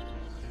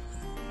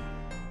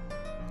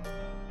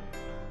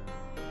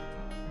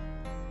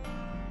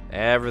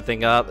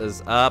 Everything up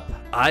is up.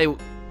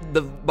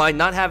 By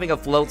not having a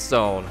float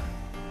zone,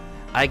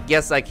 I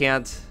guess I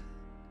can't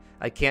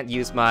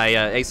use my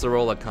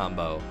Acerola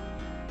combo.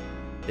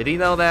 Did he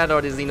know that,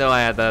 or does he know I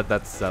had that?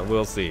 That's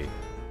we'll see.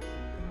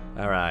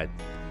 All right,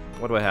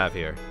 what do I have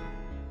here?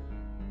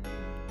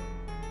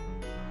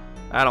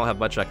 I don't have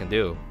much I can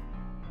do.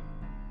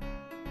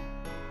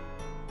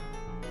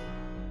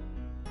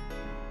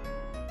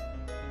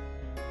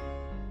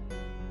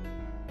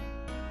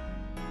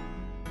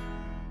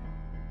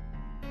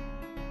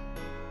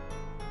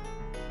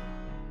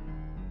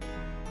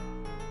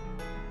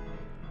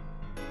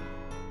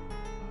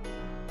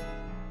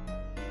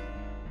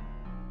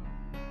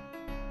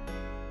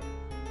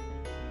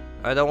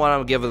 I don't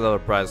want to give another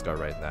prize card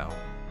right now.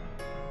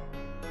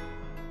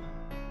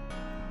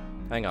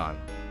 Hang on.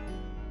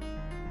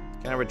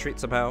 Can I retreat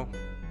somehow?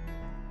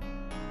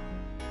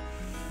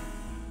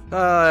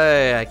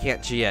 I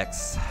can't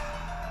GX.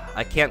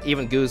 I can't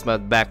even Guzma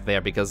back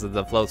there because of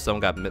the float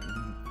zone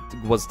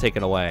was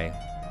taken away.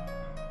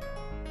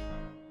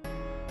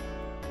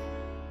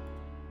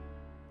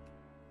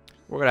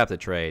 We're gonna have to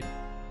trade.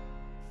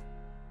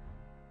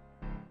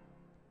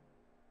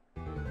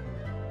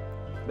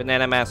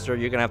 Banana Master,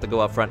 you're gonna have to go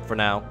up front for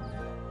now.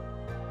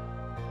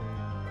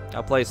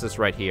 I'll place this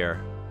right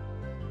here.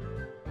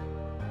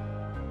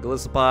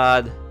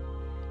 Golisopod,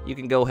 you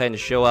can go ahead and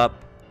show up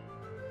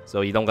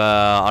so you don't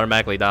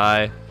automatically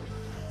die.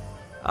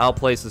 I'll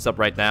place this up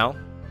right now.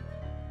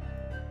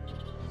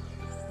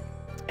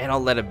 And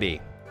I'll let it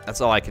be.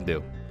 That's all I can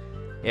do.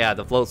 Yeah,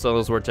 the float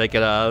zones were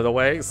taken out of the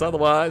way, so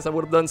otherwise I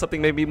would have done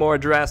something maybe more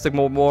drastic,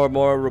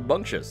 more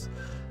rambunctious.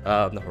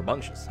 Not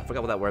rambunctious. I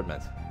forgot what that word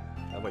meant.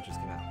 That word just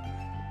came out.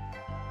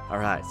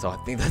 Alright, so I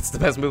think that's the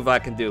best move I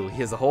can do.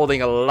 He is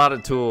holding a lot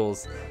of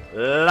tools.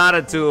 A lot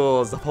of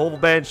tools. The whole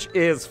bench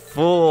is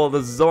full. The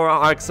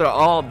Zoroarks are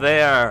all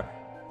there.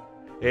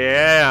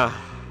 Yeah.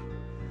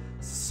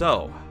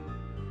 So,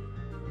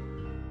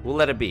 we'll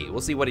let it be.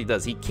 We'll see what he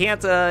does. He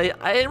can't,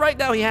 right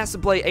now he has to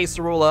play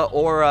Acerola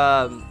or,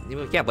 he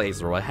can't play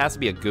Acerola. It has to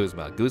be a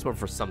Guzma. Guzma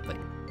for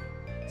something.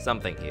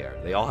 Something here.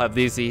 They all have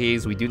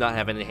VCEs. We do not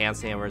have any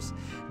Enhanced Hammers.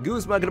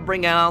 Guzma gonna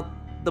bring out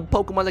the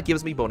Pokemon that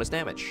gives me bonus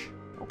damage.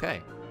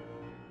 Okay.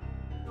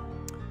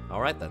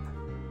 Alright then.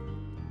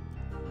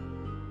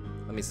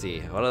 Let me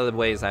see. What other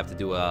ways I have to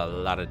do a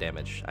lot of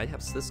damage? I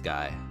have this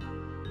guy.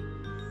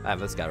 I have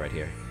this guy right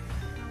here.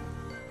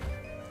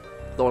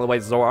 The only way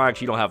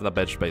Zoroark, you don't have enough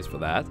bench space for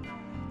that.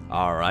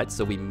 Alright,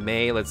 so we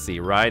may, let's see,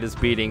 Ride is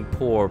beating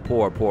poor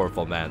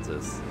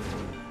Fomantis.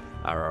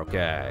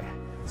 Okay.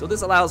 So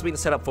this allows me to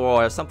set up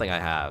for something I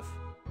have.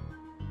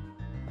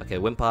 Okay,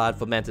 Wimpod,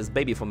 Fomantis,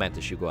 baby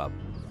Fomantis, you go up.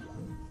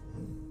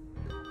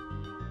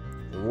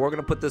 We're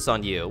gonna put this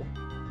on you.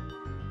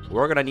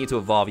 We're gonna need to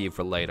evolve you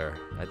for later.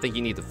 I think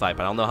you need to fight,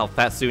 but I don't know how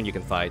fast soon you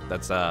can fight.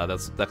 That's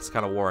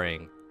kind of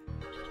worrying.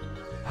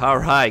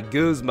 Alright,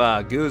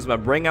 Guzma,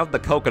 bring out the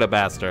Coconut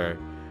Bastard.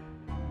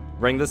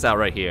 Bring this out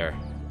right here.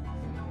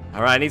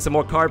 Alright, I need some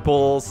more card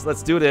pulls.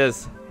 Let's do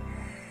this.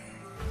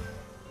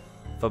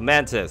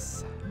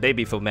 Fomantis.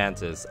 Baby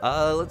Fomantis.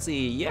 Let's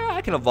see. Yeah,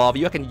 I can evolve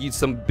you. I can use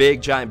some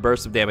big giant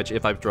bursts of damage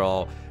if I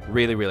draw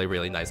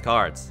really nice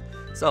cards.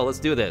 So, let's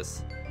do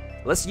this.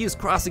 Let's use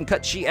Crossing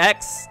Cut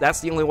GX. That's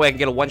the only way I can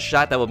get a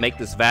one-shot that will make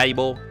this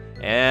valuable.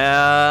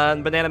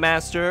 And Banana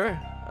Master.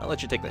 I'll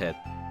let you take the hit.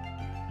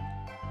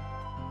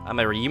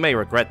 You may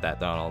regret that,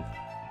 Donald.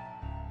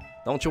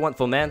 Don't you want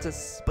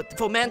Fomantis? But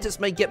Fomantis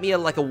may get me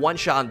like a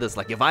one-shot on this.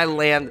 Like if I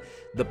land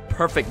the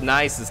perfect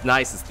nicest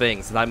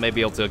things, then I may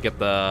be able to get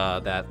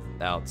that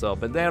out. So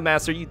Banana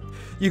Master,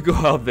 you go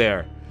up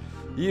there.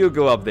 You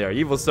go up there.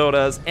 Evil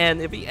Sodas,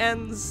 and if he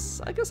ends,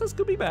 I guess that's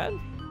gonna be bad.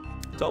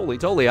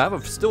 Totally. I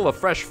have still a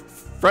fresh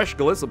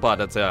Golisopod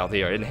that's out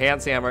here.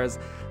 Enhanced Hammers.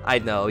 I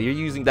know you're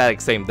using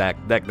that same deck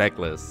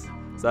necklace.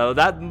 So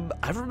that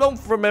I don't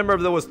remember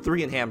if there was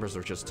 3 Hammers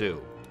or just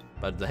 2.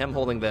 But him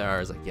holding there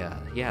is like, yeah,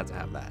 you had to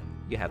have that.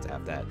 You had to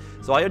have that.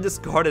 So I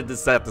discarded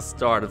this at the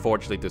start,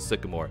 unfortunately, to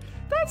Sycamore.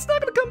 That's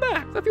not gonna come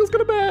back. That feels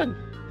kind of bad.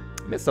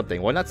 I missed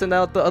something. Why not send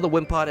out the other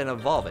Wimpod and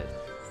evolve it?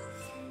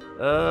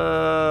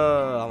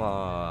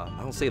 I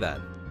don't see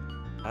that.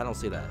 I don't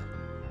see that.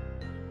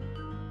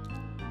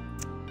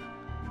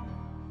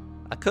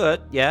 I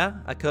could, yeah,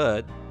 I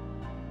could.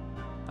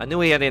 I knew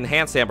he had an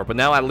Enhanced Hammer, but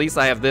now at least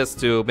I have this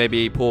to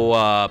maybe pull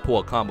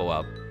a combo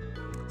up.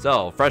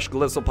 So, fresh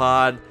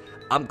Golisopod.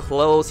 I'm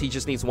close. He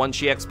just needs 1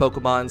 GX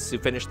Pokemon to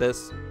finish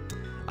this.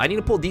 I need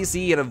to pull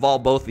DC and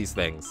evolve both these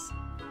things.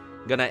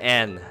 Gonna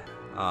end.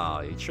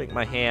 Oh, you shrink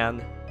my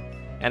hand.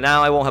 And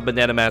now I won't have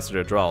Banana Master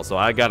to draw, so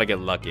I gotta get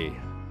lucky.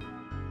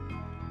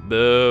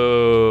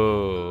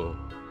 Boo.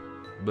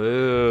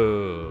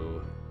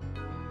 Boo.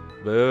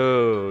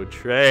 Boo.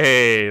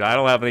 Trade. I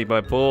don't have any of my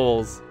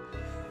pulls.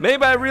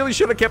 Maybe I really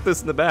should have kept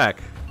this in the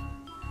back.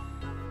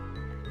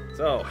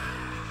 So,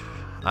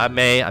 I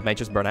may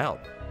just burn out.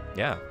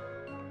 Yeah.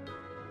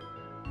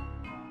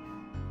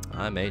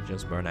 I may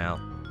just burn out.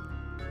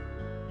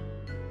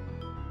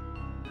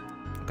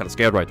 I'm kind of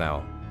scared right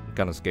now. I'm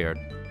kind of scared.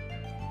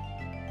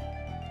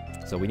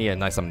 So we need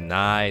some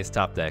nice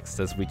top decks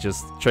since we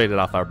just traded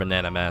off our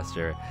Banana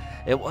Master.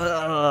 It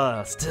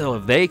was still,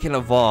 if they can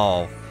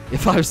evolve,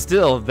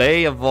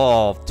 they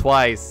evolve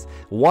twice,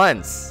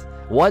 once,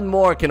 one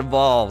more can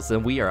evolve,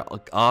 and we are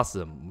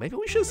awesome. Maybe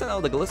we should send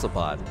out the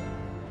Golisopod.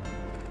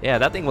 Yeah,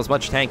 that thing was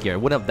much tankier.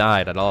 It wouldn't have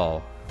died at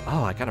all.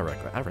 Oh, I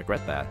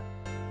regret that.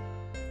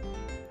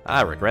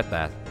 I regret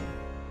that.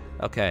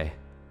 Okay.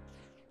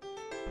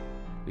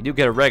 We do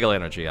get a regular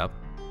energy up.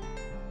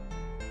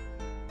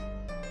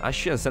 I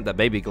should have sent that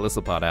baby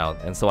Golisopod out,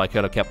 and so I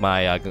could have kept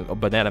my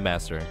Banana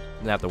Master.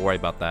 Didn't have to worry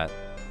about that.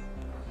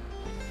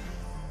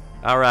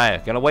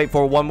 Alright, gonna wait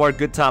for one more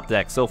good top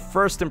deck. So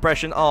first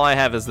impression, all I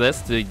have is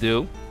this to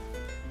do.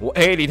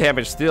 80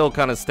 damage still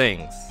kind of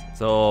stings.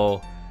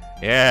 So,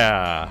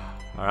 yeah.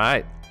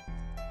 Alright.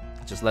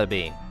 Just let it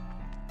be.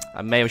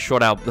 I may have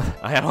short out.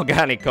 I don't got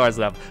any cards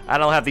left. I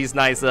don't have these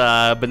nice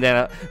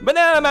Banana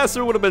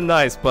Master would have been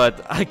nice,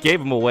 but I gave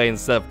him away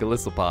instead of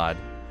Golisopod.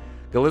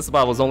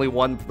 Golisopod was only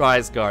 1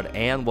 prize card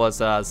and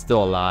was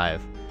still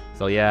alive.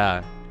 So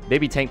yeah,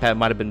 maybe Tank Pad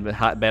might have been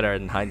better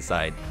in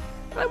hindsight.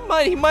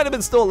 He might have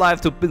been still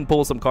alive to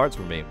pull some cards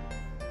for me.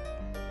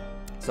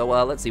 So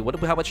let's see.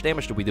 How much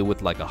damage do we do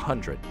with like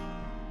 100?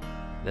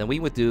 Then we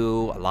would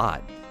do a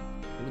lot.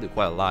 We would do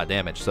quite a lot of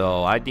damage.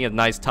 So I need a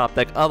nice top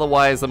deck.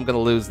 Otherwise, I'm gonna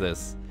lose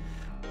this.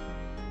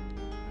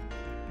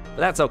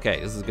 But that's okay.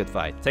 This is a good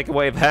fight. Take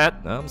away that.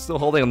 I'm still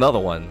holding another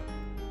one.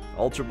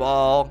 Ultra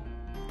Ball.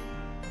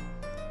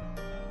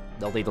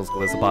 Don't need those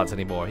Golisopods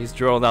anymore. He's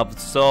drawing up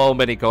so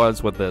many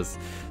cards with this.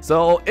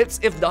 So it's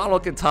if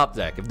Donald can top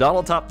deck. If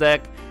Donald top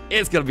deck,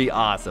 it's gonna be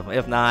awesome.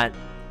 If not,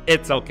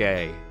 it's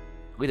okay.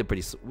 We did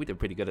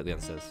pretty good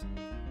against this.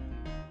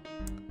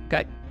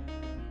 Okay.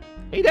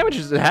 8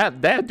 damages to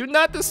have that. Do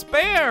not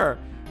despair.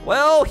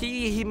 Well,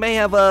 he may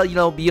have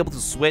be able to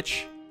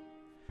switch.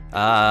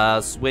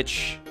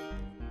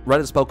 Run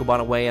his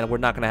Pokemon away, and we're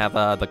not gonna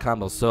have the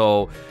combo.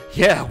 So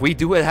yeah, we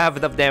do have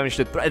enough damage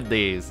to thread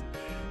these.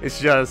 It's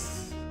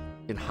just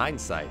in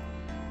hindsight.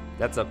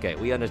 That's okay.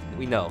 We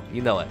know.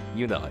 You know it.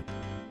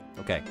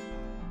 Okay.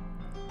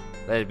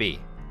 Let it be.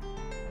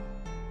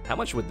 How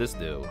much would this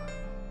do?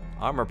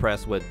 Armor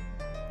Press would,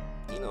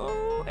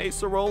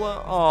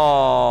 Acerola.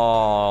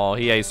 Oh,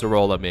 he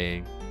Acerola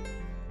me.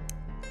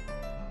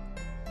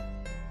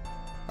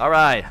 All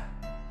right.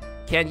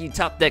 Can you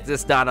top deck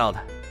this, Donald?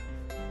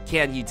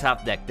 Can you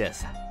top deck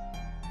this?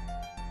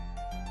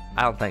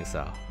 I don't think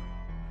so.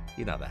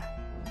 You know that.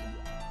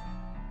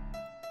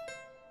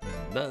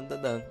 dun,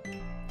 dun, dun.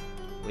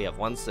 We have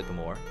one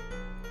Sycamore.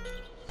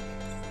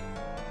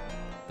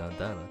 Dun,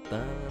 dun,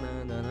 dun,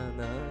 dun, dun, dun,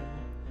 dun.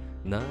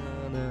 Na,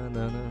 na,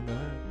 na, na, na.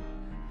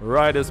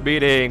 Right is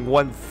beating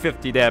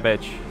 150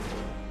 damage.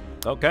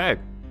 Okay.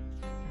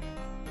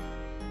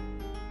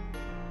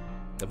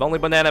 If only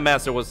Banana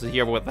Master was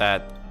here with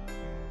that.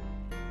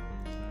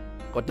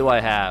 What do I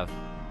have?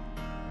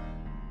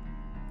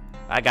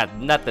 I got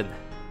nothing.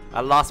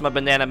 I lost my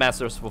Banana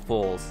Masters for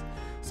fools.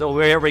 So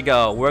here we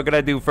go. We're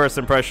gonna do first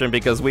impression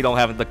because we don't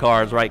have the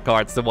right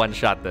cards to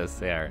one-shot this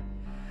here.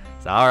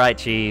 So alright,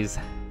 Cheese.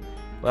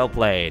 Well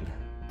played.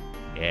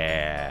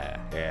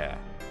 Yeah.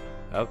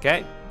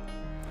 Okay.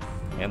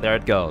 And there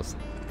it goes.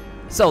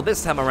 So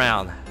this time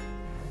around,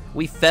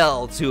 we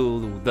fell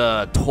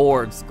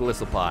towards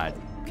Golisopod.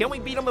 Can we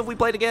beat him if we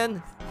played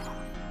again?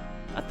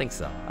 I think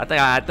so. I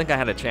think I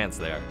had a chance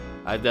there.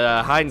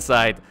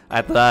 Hindsight,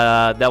 I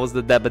thought that was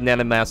that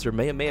Banana Master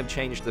may have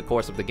changed the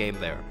course of the game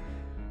there.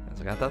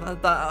 I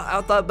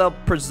thought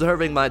about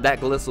preserving that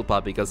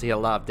Golisopod because he had a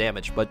lot of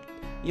damage, but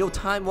you know,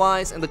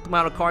 time-wise and the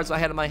amount of cards I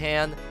had in my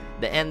hand,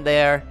 the end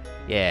there,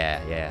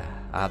 yeah,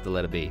 I'll have to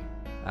let it be.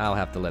 I'll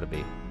have to let it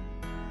be.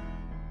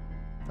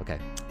 Okay,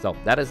 so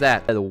that is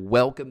that.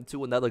 Welcome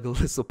to another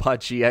Golisopod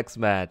GX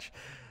match.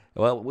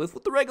 Well,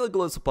 with the regular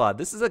Golisopod,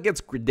 this is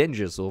against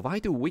Greninja, so if I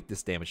do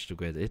weakness damage to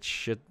Grid, it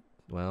should,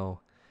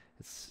 well,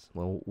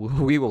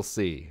 we will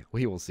see.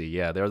 We will see.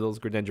 Yeah, there are those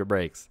Greninja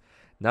breaks.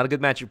 Not a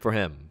good matchup for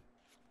him.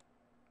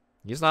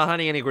 He's not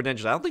hiding any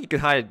Greninjas. I don't think you can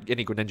hide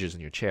any Greninjas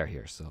in your chair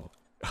here, so.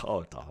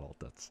 Oh, Donald,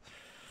 that's.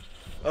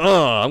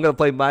 Oh, I'm gonna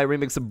play my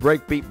remix of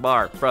Breakbeat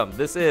Bar from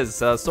This Is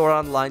Sword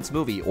Online's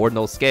movie, or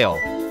No Scale.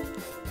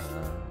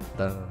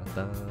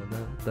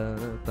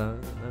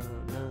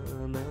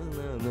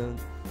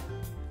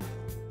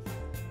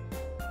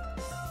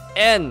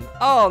 And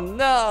oh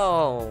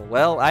no!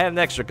 Well, I have an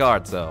extra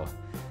card, so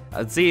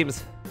it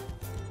seems.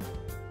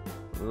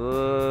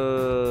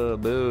 Boo.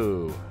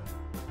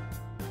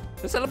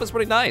 This setup is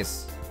pretty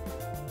nice.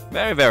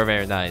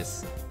 Very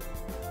nice.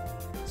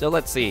 So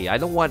let's see. I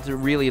don't want to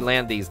really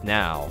land these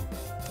now,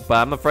 but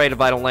I'm afraid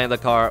if I don't land the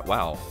card,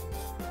 wow.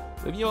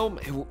 You know,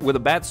 with a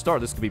bad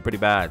start, this could be pretty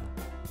bad.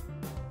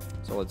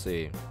 So let's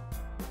see.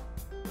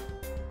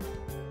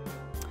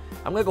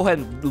 I'm gonna go ahead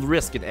and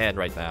risk an end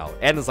right now.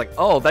 And it's like,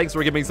 oh, thanks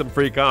for giving me some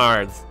free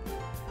cards.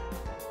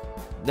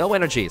 No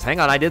energies. Hang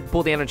on, I did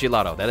pull the energy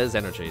lotto. That is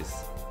energies.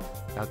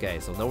 Okay,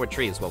 so no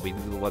retreats.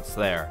 What's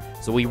there?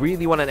 So we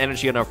really want an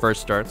energy on our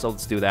first turn, so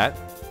let's do that.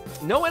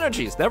 No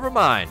energies. Never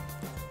mind.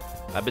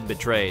 I've been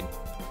betrayed.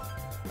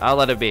 I'll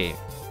let it be.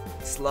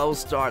 Slow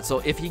start. So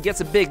if he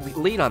gets a big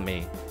lead on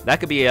me, that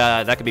could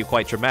be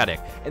quite traumatic.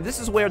 And this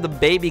is where the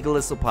baby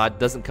Golisopod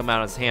doesn't come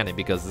out as handy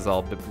because it's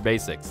all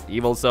basics.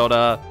 Evil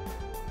Soda.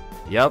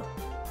 Yep.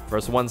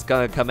 First one's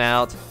gonna come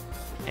out.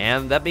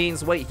 And that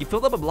means, wait, he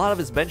filled up a lot of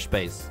his bench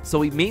space.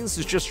 So he means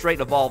to just straight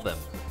evolve them.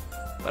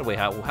 By the way,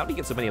 how do you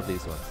get so many of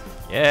these ones?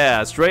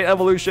 Yeah, straight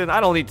evolution. I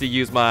don't need to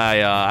use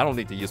my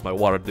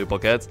water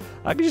duplicates.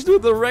 I can just do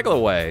it the regular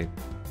way.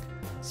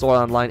 Sword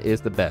Online is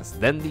the best.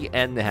 Then the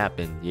end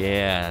happened.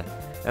 Yeah.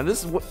 And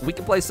this is what we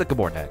can play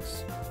Sycamore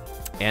next.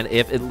 And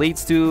if it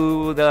leads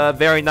to the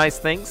very nice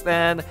things,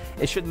 then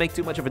it shouldn't make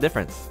too much of a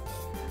difference.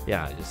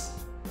 Yeah, just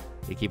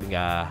keeping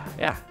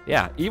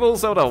yeah. Evil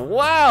Soda.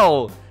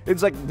 Wow.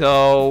 It's like,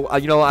 no,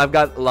 you know, I've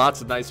got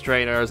lots of nice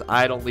trainers.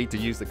 I don't need to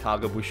use the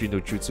Kagabushi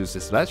no Jutsu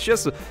system. That's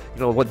just, you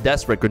know, what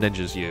desperate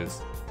Greninjas use.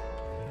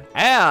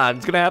 And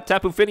it's gonna have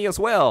Tapu Fini as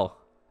well.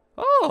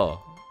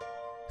 Oh.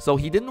 So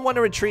he didn't want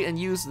to retreat and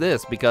use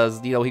this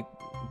because, you know, he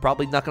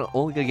probably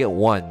only gonna get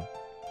one.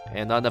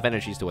 And not enough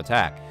energies to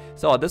attack.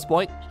 So at this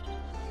point,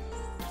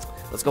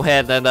 let's go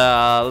ahead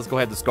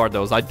and discard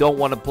those. I don't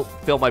want to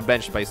fill my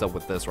bench space up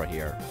with this right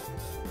here.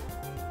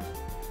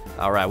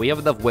 Alright, we have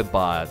enough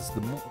Wimpods.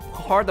 The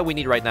card that we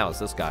need right now is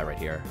this guy right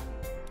here.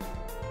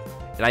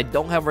 And I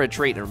don't have a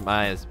retreat in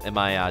my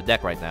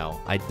deck right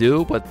now. I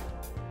do, but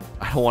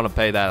I don't want to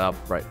pay that up,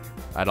 right?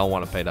 I don't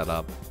want to pay that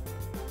up.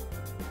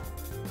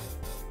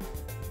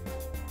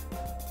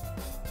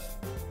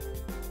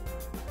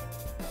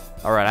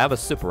 Alright, I have a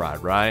Super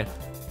Rod, right?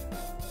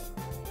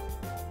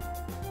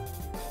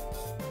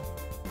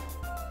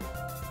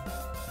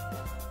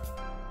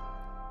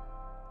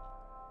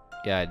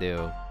 Yeah, I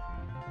do.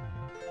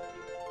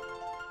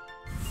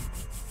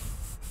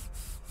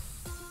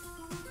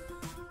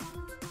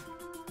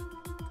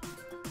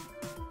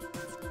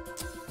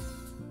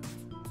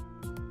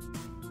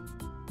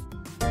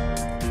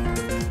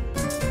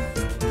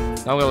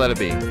 I'm gonna let it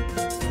be.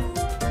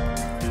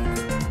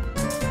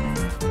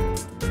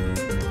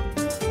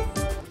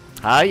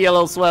 Hi,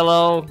 Yellow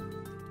Swallow.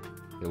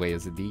 Wait,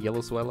 is it the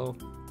Yellow Swallow?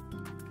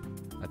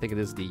 I think it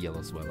is the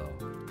Yellow Swallow.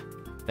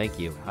 Thank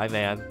you. Hi,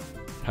 man.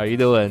 How you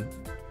doing?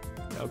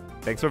 Oh,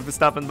 thanks for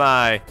stopping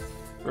by.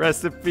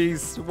 Rest in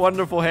peace.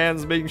 Wonderful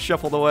hands being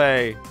shuffled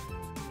away.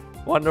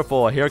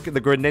 Wonderful. Here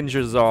the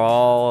Greninjas are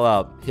all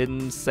up,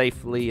 hidden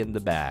safely in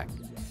the back.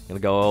 Gonna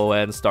go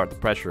and start the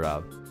pressure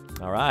up.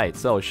 All right.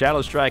 So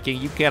shadow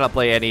striking. You cannot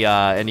play any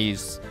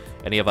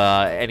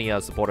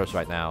any supporters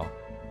right now.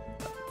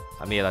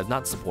 I mean,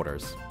 not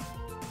supporters.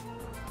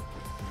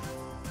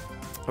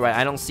 Alright,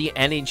 I don't see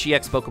any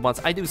GX Pokemons.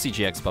 I do see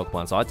GX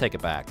Pokemon, so I'll take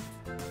it back.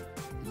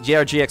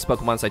 GX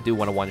Pokemons I do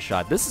want to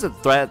one-shot. This is a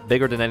threat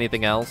bigger than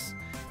anything else.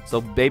 So,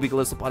 Baby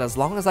Golisopod, as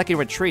long as I can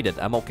retreat it,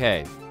 I'm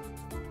okay.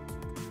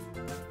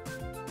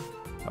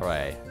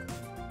 Alright.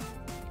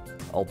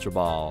 Ultra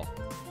Ball.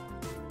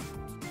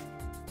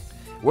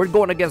 We're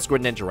going against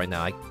Greninja right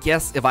now. I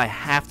guess if I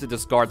have to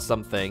discard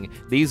something,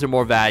 these are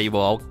more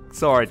valuable.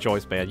 Sorry,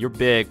 Choice Man. You're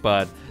big,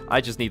 but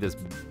I just need this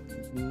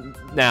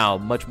now,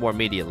 much more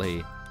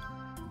immediately.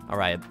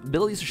 Alright,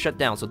 abilities are shut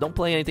down, so don't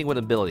play anything with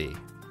ability.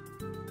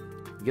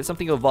 Get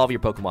something to evolve your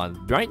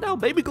Pokemon. Right now,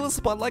 Baby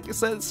Golisopod, like I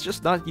said, it's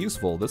just not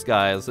useful. This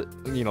guy is,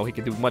 you know, he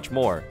can do much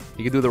more.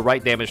 He can do the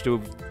right damage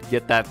to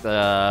get that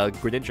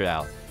Greninja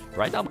out.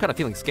 Right now, I'm kind of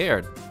feeling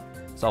scared.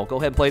 So I'll go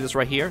ahead and play this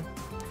right here.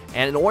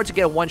 And in order to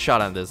get a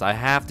one-shot on this, I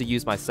have to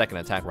use my second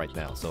attack right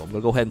now. So I'm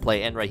going to go ahead and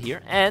play N right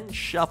here. And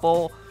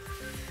shuffle.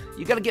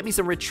 You got to get me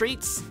some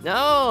retreats?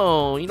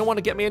 No, you don't want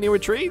to get me any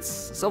retreats?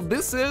 So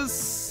this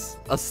is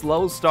a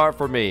slow start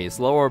for me.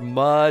 Slower,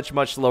 much,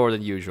 much slower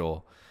than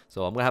usual.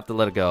 So I'm gonna have to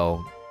let it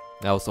go.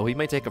 No, so he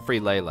may take a free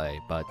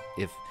Lele, but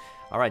if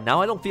all right, now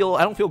I don't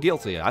feel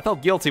guilty. I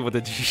felt guilty with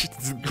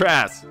the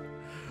grass.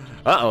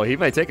 Uh-oh, he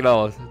may take it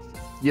all.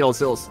 You know,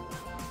 Sills.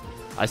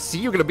 I see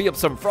you're gonna beat up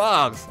some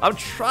frogs. I'm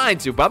trying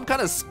to, but I'm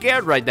kind of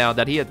scared right now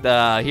that he had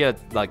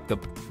like the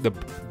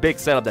big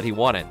setup that he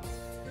wanted.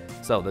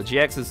 So the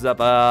GX is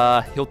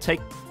up. He'll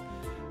take.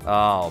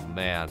 Oh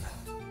man,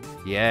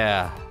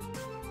 yeah.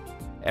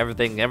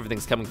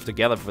 Everything's coming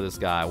together for this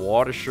guy.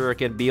 Water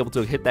Shuriken, be able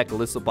to hit that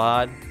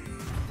Golisopod.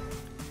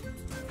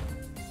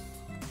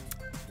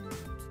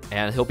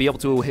 And he'll be able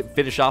to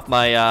finish off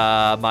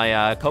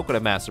my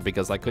Coconut Master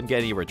because I couldn't get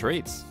any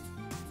retreats.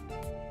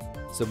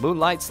 So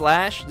Moonlight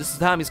Slash, this is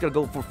the time he's going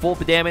to go for full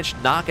damage,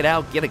 knock it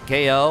out, get a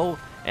KO.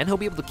 And he'll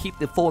be able to keep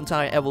the full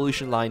entire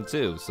evolution line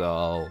too.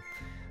 So,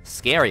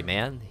 scary,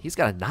 man. He's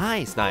got a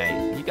nice.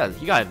 He got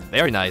it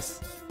very nice.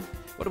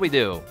 What do we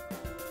do?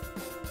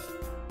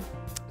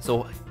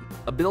 So,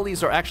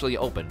 abilities are actually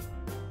open.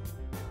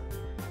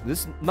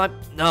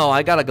 No,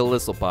 I got a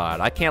Golisopod.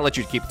 I can't let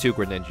you keep two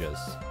Greninjas.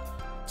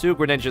 Two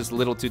Greninjas a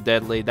little too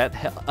deadly. That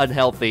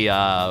unhealthy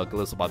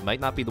Golisopod might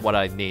not be what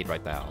I need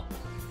right now.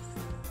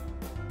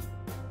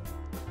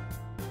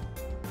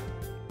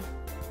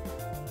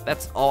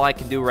 That's all I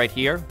can do right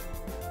here.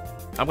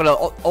 I'm gonna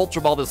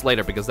Ultra Ball this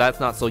later because that's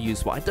not so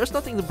useful. There's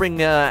nothing to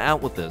bring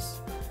out with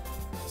this.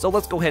 So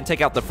let's go ahead and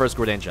take out the first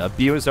Greninja.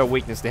 Abuse our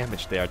weakness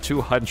damage there.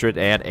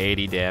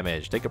 280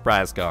 damage. Take a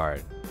prize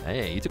card.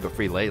 Hey, you took a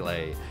free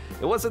Lele.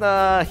 It wasn't,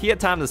 he had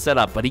time to set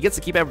up, but he gets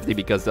to keep everything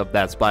because of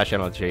that splash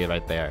energy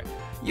right there.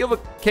 You have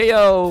a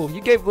KO. You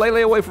gave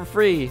Lele away for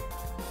free.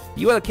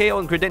 You had a KO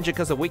in Greninja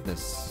because of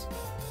weakness.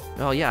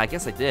 Oh yeah, I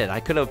guess I did. I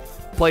could have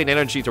played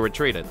energy to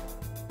retreat it.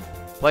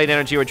 Played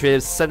energy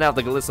retreat, send out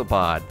the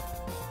Golisopod.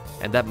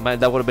 And that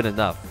would have been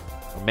enough.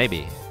 Or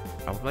maybe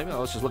I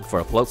was just looking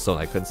for a float stone.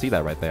 I couldn't see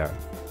that right there.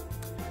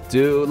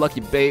 Dude,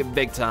 Lucky Babe,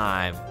 big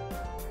time.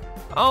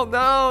 Oh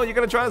no, you're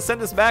gonna try to send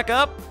this back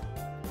up?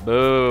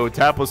 Boo,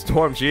 Tapu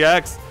Storm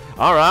GX.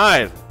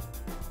 Alright.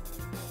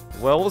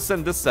 Well, we'll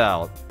send this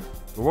out.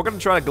 We're gonna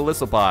try to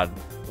Golisopod.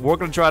 We're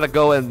gonna try to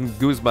go and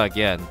Guzma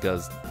again,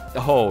 because,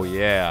 oh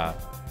yeah.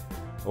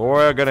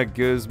 We're gonna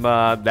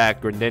Guzma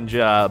that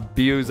Greninja,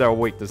 abuse our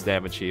weakness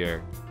damage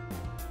here.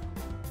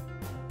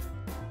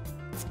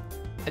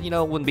 And you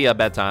know, it wouldn't be a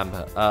bad time.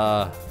 Let's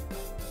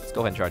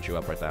go ahead and charge you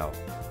up right now.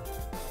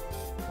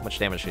 How much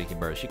damage she can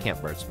burst? She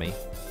can't burst me.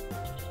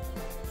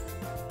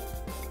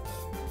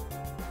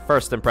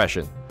 First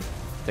impression.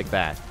 Take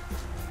that.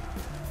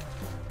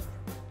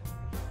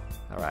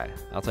 Alright,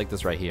 I'll take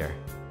this right here.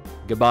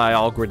 Goodbye,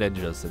 all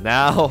Greninjas. And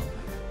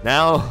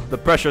now the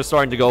pressure is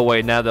starting to go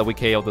away now that we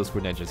KO'd those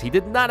Greninjas. He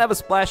did not have a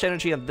splash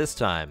energy on this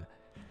time.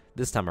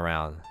 This time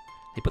around.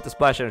 He put the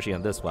splash energy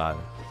on this one.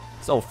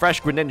 So,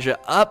 fresh Greninja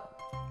up.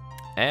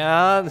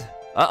 And,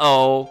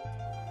 uh-oh,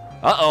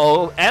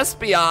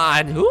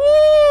 Espeon.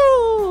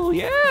 Ooh,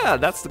 yeah,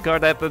 that's the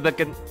card that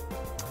can.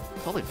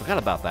 Totally forgot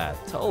about that.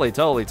 Totally.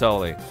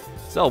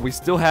 So we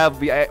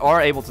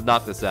are able to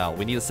knock this out.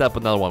 We need to set up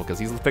another one because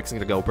he's fixing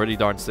to go pretty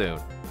darn soon.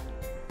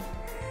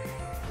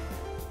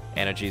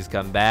 Energies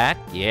come back,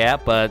 yeah,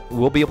 but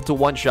we'll be able to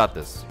one-shot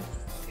this.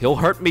 He'll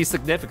hurt me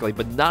significantly,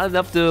 but not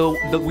enough to.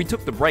 We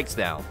took the brakes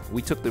down.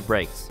 We took the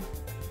brakes.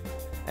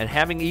 And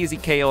having easy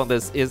KO on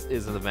this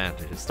is an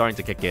advantage. It's starting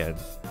to kick in.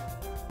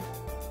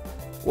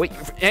 Wait,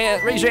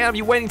 Rejam,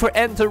 you waiting for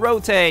N to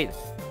rotate?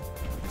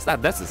 It's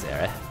not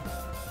necessary.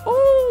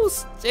 Oh,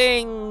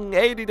 Sting!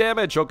 80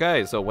 damage.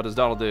 Okay, so what does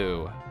Donald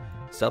do?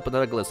 Set up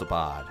another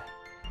Golisopod.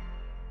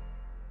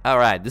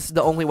 Alright, this is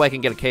the only way I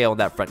can get a KO on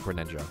that front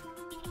Greninja.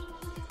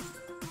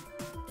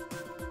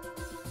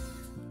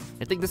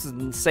 I think this is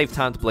a safe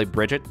time to play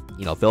Bridget.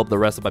 You know, fill up the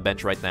rest of my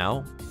bench right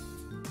now.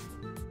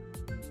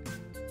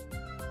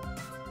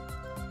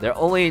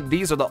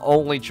 These are the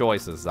only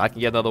choices. I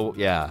can get another,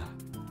 yeah.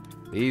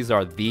 These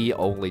are the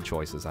only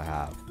choices I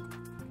have.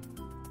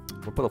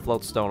 We'll put a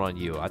float stone on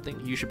you. I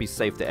think you should be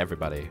safe to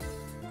everybody.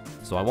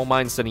 So I won't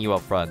mind sending you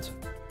up front.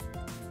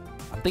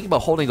 I'm thinking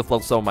about holding the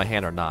float stone in my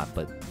hand or not,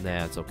 but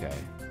nah, it's okay.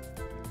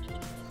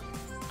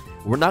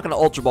 We're not going to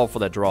Ultra Ball for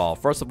that draw.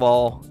 First of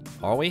all,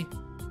 are we?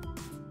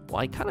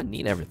 Well, I kind of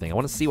need everything. I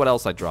want to see what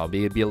else I draw.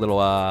 Be a little,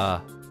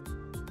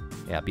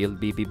 yeah, be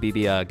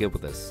good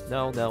with this.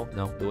 No,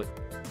 do it.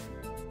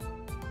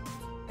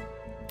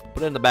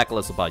 Put it in the back of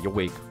Golisopod. You're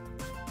weak.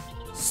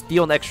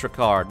 Steal an extra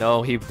card.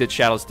 No, he did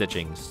Shadow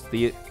Stitching.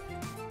 The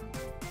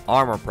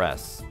Armor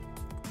Press.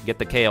 Get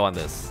the KO on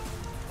this.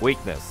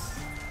 Weakness.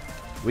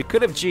 We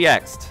could have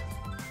GX'd,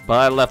 but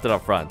I left it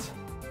up front.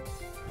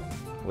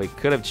 We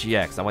could have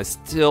GX'd. I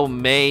still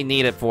may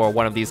need it for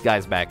one of these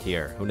guys back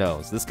here. Who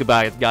knows? This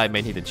guy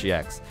may need a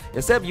GX.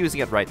 Instead of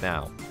using it right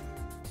now.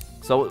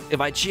 So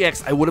if I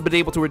GX, I would have been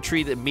able to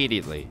retreat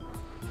immediately.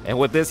 And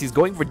with this, he's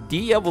going for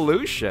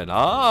de-evolution.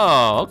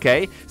 Oh,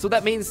 okay. So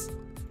that means...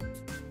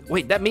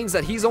 Wait, that means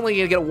that he's only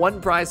going to get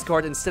 1 prize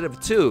card instead of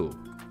 2.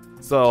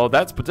 So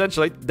that's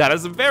potentially... That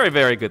is a very,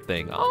 very good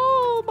thing.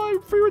 Oh, my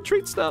free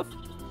retreat stuff.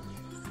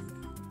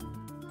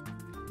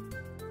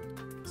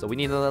 So we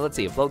need another, let's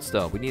see, a float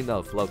stone. We need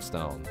another float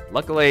stone.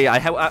 Luckily,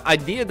 I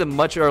needed them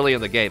much earlier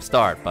in the game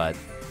start, but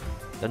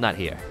they're not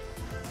here.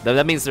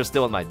 That means they're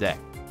still in my deck.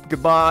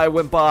 Goodbye,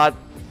 Wimpod.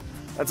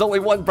 That's only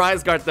 1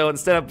 prize card, though,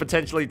 instead of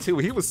potentially 2.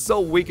 He was so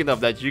weak enough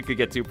that you could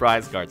get 2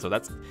 prize cards, so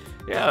that's,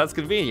 yeah, that's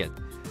convenient.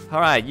 All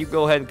right, you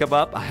go ahead and come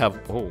up. I have,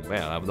 oh,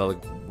 man, I have another,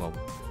 well,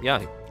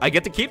 yeah. I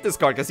get to keep this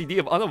card because he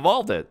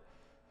unevolved it.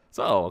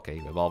 So,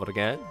 okay, evolve it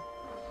again.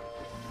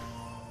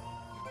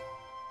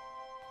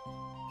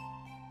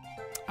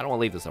 I don't want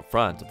to leave this up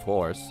front, of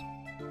course.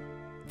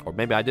 Or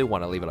maybe I do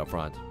want to leave it up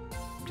front.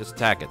 Just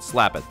attack it,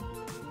 slap it.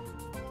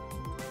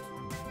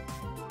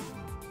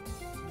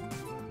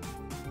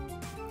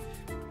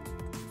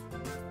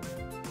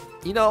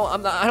 You know,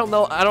 I'm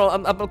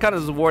kind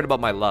of worried about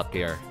my luck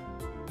here.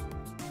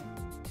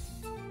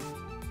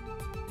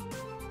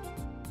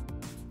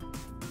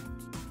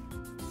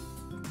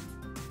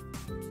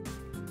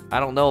 I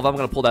don't know if I'm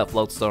gonna pull that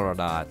float stone or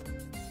not.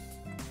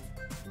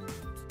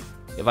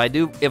 If I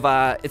do,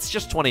 it's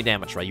just 20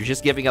 damage, right? You're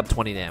just giving up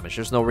 20 damage.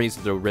 There's no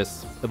reason to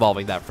risk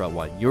evolving that front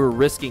one. You're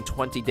risking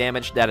 20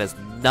 damage. That is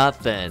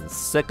nothing.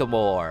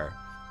 Sycamore.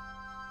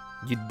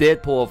 You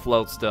did pull a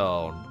float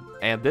stone.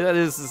 And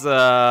this is,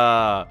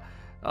 oh,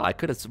 I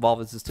could have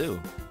evolved this too.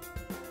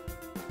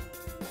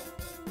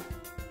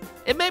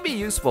 It may be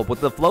useful, but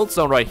the float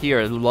stone right here,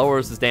 it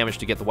lowers his damage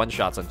to get the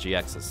one-shots on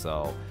GXs.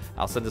 So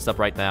I'll send this up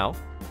right now.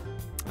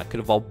 I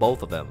could evolve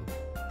both of them.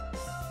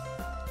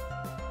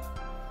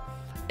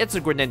 It's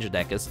a Greninja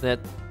deck, isn't it?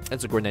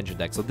 It's a Greninja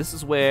deck. So this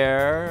is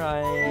where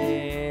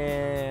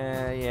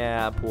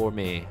yeah, poor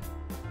me.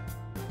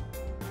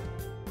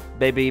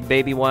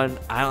 Baby one.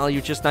 I don't know,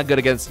 you're just not good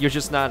against, you're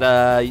just not,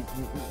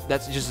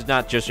 that's just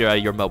not just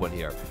your moment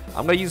here.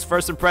 I'm gonna use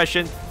First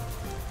Impression.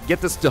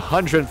 Get this to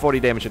 140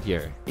 damage in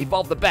here.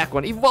 Evolve the back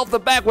one. Evolve the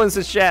back one,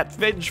 says chat.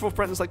 Vengeful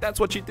Friend is like, that's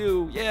what you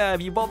do. Yeah,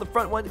 if you evolve the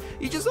front one,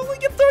 you just only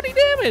get 30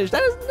 damage.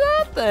 That is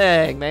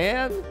nothing,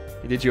 man.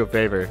 He did you a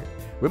favor.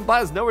 Wimpod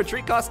has no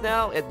retreat cost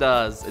now? It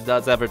does. It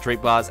does have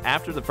retreat cost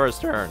after the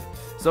first turn.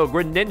 So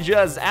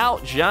Greninja's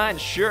out. Giant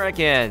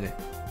Shuriken.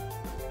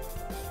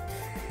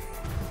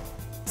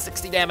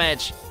 60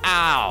 damage.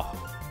 Ow.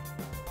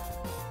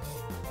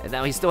 And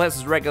now he still has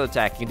his regular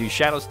attack. He can do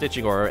Shadow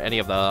Stitching or any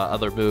of the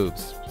other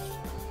moves.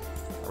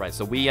 Alright,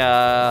 so we need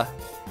a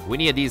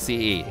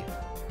DCE.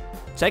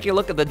 Taking a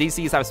look at the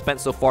DCs I've spent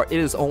so far, it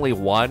is only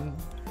 1.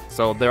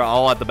 So they're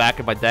all at the back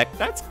of my deck.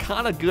 That's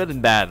kind of good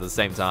and bad at the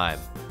same time.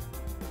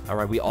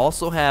 Alright, we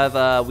also have,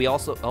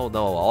 oh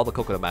no, all the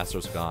Coconut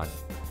Masters are gone.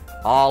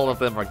 All of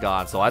them are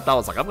gone. So I thought I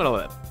was like, I'm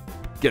going to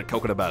get a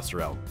Coconut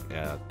Master out.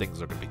 Yeah,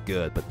 things are going to be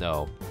good, but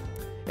no.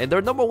 And there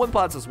are no more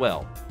Wimpods as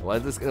well.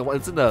 Well,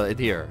 it's in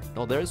here.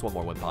 No, there is one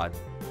more Wimpod.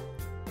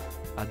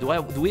 Do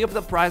we have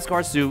the prize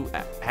cards to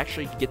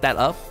actually get that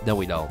up? No,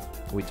 we don't.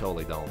 We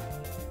totally don't.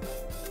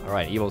 All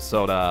right, Evo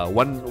Soda.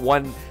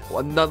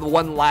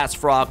 One last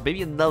frog.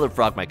 Maybe another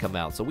frog might come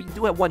out. So we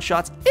do have one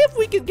shots if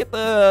we can get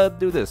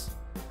do this.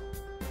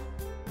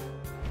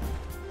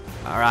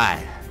 All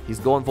right, he's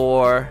going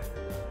for.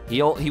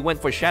 He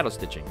went for Shadow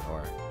Stitching.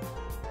 Or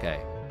okay,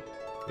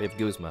 we have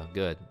Guzma.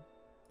 Good.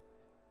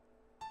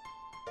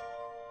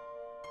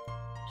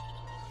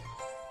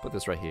 Put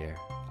this right here.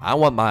 I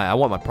want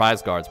my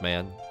prize cards,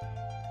 man.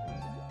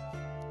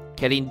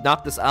 Can he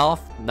knock this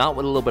off? Not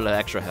with a little bit of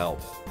extra help.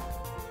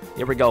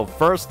 Here we go.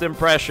 First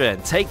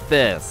Impression. Take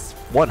this.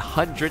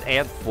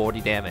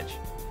 140 damage.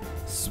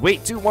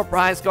 Sweet. 2 more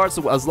prize cards.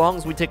 So as long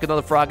as we take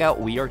another frog out,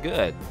 we are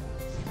good.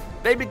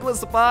 Baby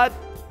Golisopod.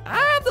 I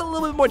have a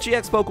little bit more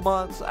GX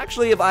Pokemon. So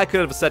actually, if I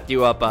could have set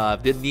you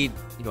up, didn't need,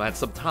 had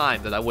some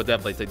time, then I would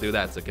definitely do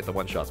that to get the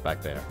one-shots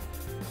back there.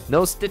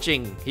 No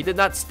stitching. He did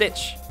not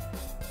stitch.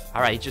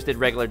 Alright, he just did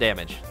regular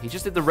damage. He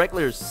just did the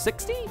regular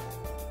 60?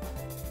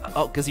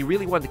 Oh, because he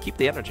really wanted to keep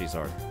the energy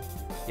sword.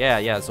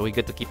 Yeah, so he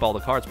get to keep all the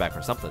cards back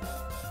or something.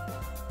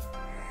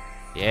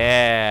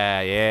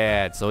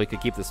 Yeah. So he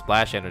could keep the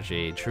splash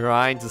energy.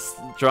 Trying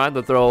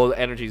to throw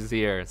energies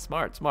here.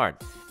 Smart.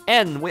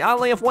 And we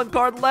only have one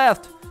card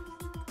left.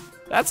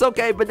 That's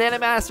okay. Banana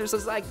Master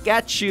says, I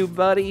got you,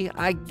 buddy.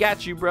 I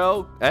got you,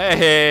 bro.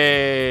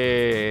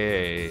 Hey.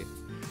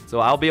 So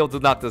I'll be able to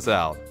knock this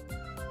out.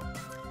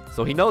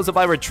 So he knows if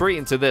I retreat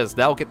into this,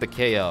 that'll get the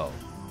KO.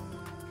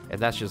 And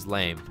that's just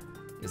lame.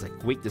 He's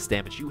like, weakness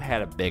damage. You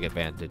had a big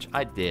advantage.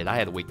 I did. I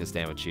had weakness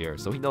damage here.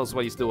 So he knows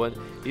what he's doing.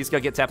 He's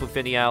going to get Tapu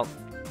Fini out.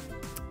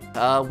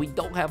 We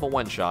don't have a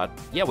one-shot.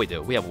 Yeah, we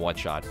do. We have a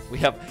one-shot. We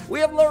have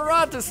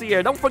Lurantis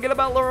here. Don't forget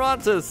about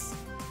Lurantis.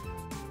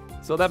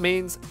 So that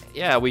means,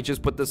 yeah, we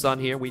just put this on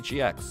here. We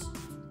GX.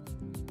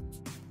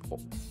 Oh.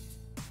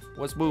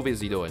 What move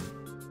is he doing?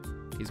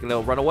 He's going to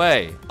run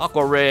away.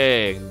 Aqua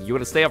Ring. You going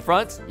to stay up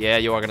front? Yeah,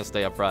 you are going to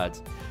stay up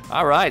front.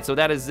 All right, so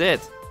that is it.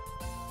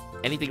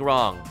 Anything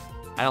wrong?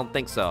 I don't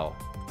think so.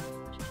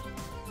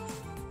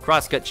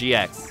 Crosscut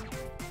GX.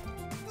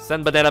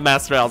 Send Banana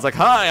Master out. I was like,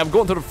 hi, I'm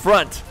going to the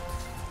front.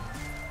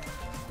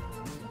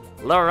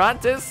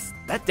 Lurantis,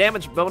 that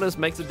damage bonus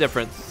makes a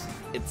difference.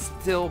 It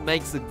still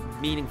makes a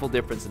meaningful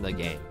difference in the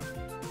game.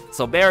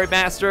 So Berry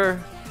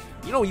Master,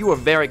 you know you were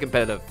very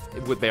competitive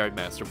with Berry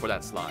Master for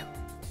that slot.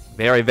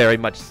 Very, very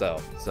much so.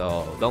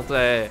 So don't,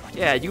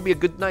 yeah, you can be a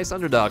good, nice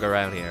underdog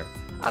around here.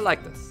 I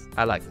like this.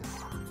 I like this.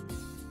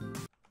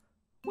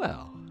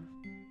 Well,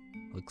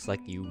 looks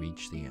like you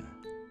reached the end.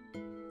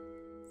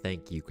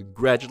 Thank you.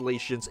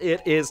 Congratulations.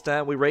 It is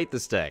time we rate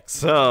this deck.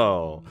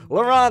 So,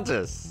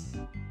 Lurantis.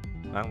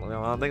 I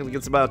don't think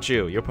it's about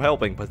you. You're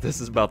helping, but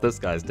this is about this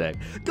guy's deck.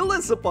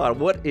 Golisopod,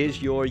 what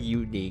is your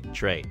unique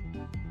trait?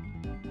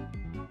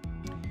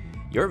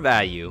 Your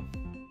value.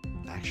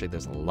 Actually,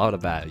 there's a lot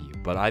of value,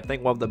 but I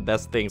think one of the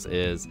best things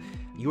is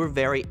you are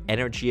very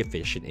energy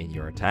efficient in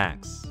your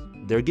attacks.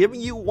 They're giving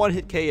you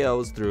one-hit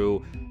KOs through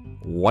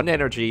 1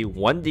 energy,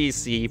 1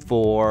 DC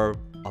for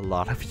a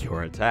lot of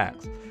your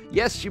attacks.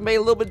 Yes, you may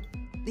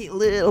need a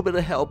little bit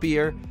of help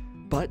here,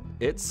 but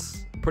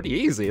it's pretty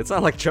easy. It's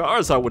not like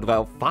Charizard would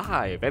have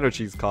 5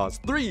 energies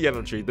cost 3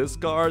 energy. This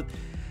card,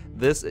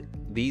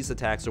 these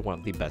attacks are one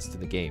of the best in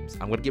the games.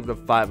 I'm gonna give it a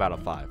 5 out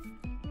of 5.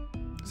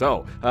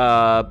 So,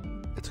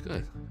 it's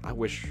good. I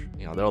wish,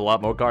 you know, there are a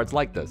lot more cards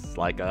like this,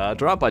 like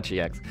Zoroark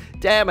GX.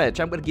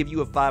 Damage, I'm gonna give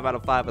you a 5 out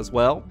of 5 as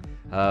well.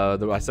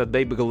 I said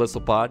Baby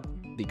Golisopod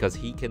because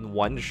he can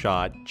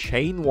one-shot,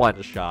 chain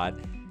one-shot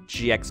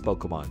GX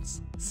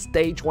Pokemons.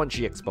 Stage 1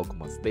 GX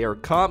Pokemons. They are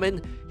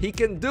common. He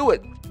can do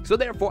it. So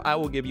therefore, I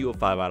will give you a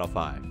 5 out of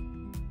 5.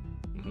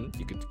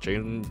 You can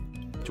chain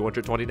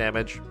 220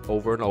 damage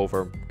over and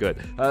over. Good.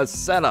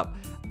 Setup.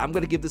 I'm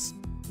going to give this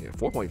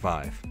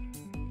 4.5.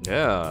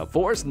 Yeah,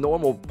 4 is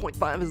normal.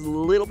 0.5 is a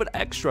little bit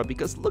extra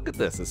because look at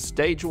this. It's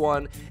stage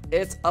 1.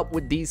 It's up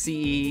with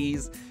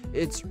DCEs.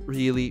 It's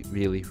really,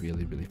 really,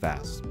 really, really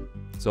fast.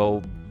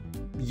 So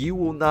you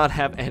will not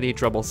have any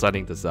trouble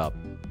setting this up.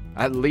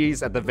 At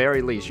the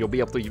very least, you'll be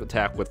able to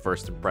attack with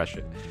first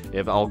impression.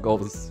 If all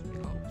goes,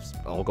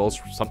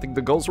 something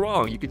that goes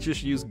wrong, you could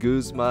just use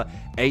Guzma,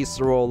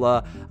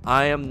 Acerola.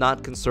 I am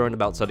not concerned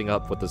about setting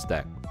up with this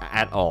deck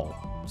at all.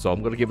 So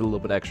I'm going to give it a little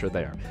bit extra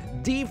there.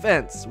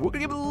 Defense, we're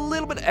going to give it a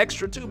little bit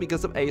extra too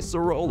because of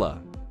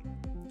Acerola.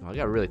 I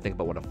got to really think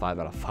about what a 5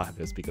 out of 5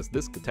 is because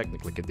this could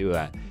technically do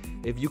that.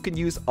 If you can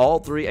use all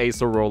 3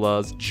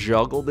 Acerolas,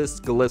 juggle this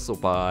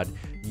Golisopod,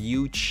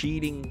 you're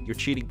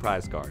cheating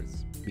prize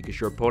cards.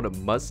 Because your opponent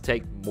must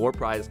take more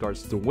prize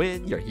cards to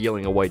win. You're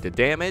healing away the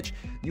damage.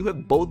 You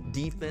have both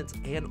defense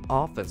and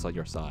offense on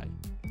your side.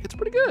 It's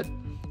pretty good.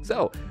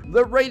 So,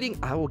 the rating,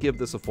 I will give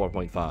this a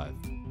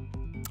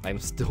 4.5. I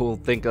still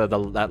think that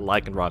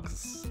Lycanroc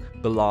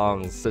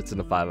sits in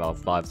the 5 out of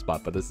 5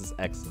 spot, but this is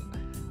excellent.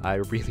 I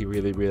really,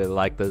 really, really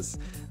like this.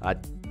 I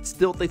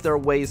still think there are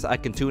ways I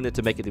can tune it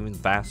to make it even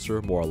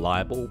faster, more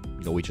reliable.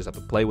 You know, we just have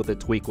to play with it,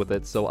 tweak with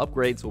it. So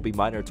upgrades will be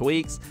minor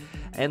tweaks.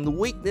 And the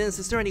weakness,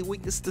 is there any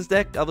weakness to this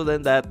deck other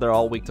than that they're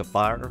all weak to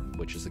fire,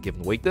 which is a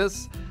given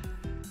weakness?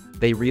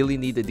 They really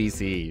need the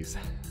DCs.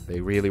 They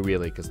really,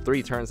 because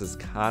 3 turns is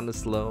kind of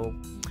slow.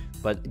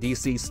 But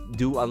DCs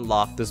do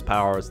unlock this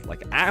powers,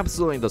 like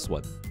absolutely this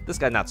one. This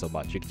guy not so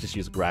much. You can just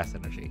use grass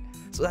energy.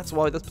 So that's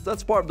why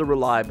that's part of the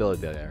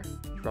reliability there.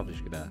 You probably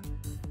should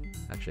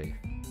actually.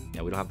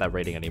 Yeah, we don't have that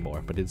rating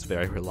anymore, but it's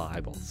very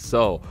reliable.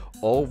 So,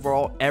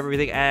 overall,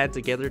 everything added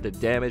together, the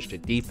damage, the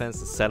defense,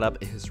 the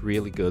setup is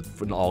really good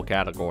in all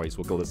categories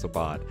with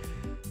Golisopod.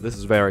 This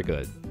is very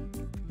good.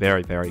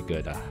 Very, very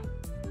good.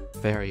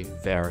 Very,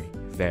 very,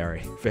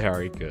 very,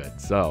 very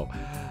good. So,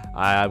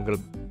 I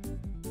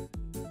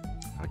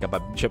got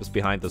my chips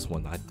behind this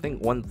one. I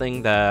think one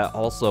thing that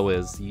also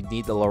is you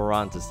need the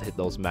Lurantis to hit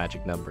those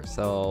magic numbers.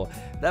 So,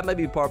 that might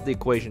be part of the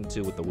equation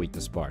too with the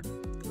weakness part.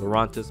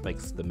 Lurantis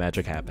makes the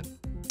magic happen.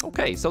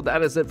 Okay, so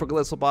that is it for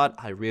Golisopod.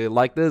 I really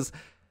like this.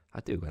 I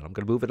do, and I'm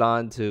going to move it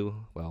on to,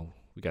 well,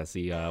 we got to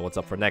see what's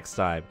up for next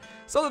time.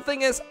 So the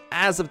thing is,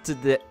 as of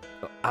today,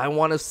 I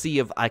want to see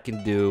if I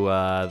can do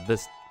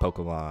this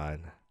Pokemon.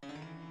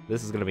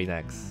 This is going to be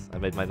next. I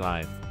made my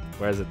mind.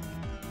 Where is it?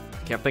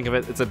 I can't think of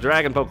it. It's a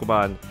dragon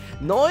Pokemon.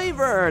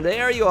 Noivern,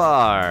 there you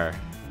are.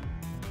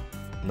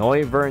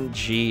 Noivern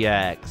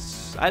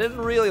GX. I didn't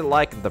really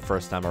like it the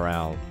first time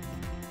around.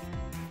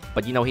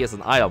 But you know, he has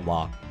an item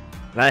lock.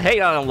 And I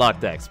hate item lock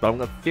decks, but I'm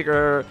gonna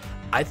figure,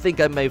 I think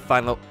I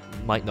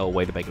might know a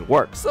way to make it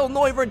work. So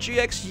Noivern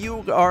GX,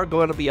 you are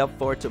going to be up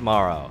for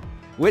tomorrow.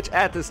 Which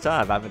at this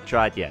time, I haven't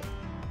tried yet.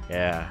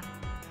 Yeah.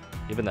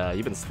 You've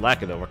been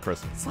slacking over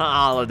Christmas.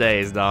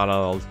 Holidays,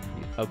 Donald.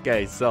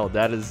 Okay, so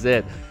that is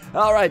it.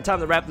 Alright, time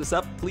to wrap this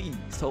up. Please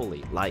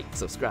totally like,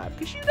 subscribe,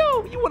 because you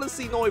know you want to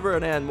see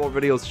Noivern and more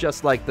videos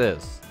just like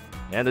this.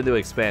 And the new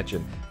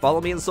expansion. Follow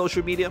me on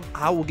social media.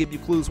 I will give you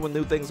clues when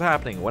new things are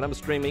happening. When I'm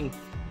streaming,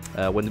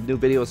 when the new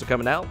videos are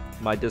coming out,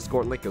 my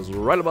Discord link is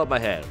right above my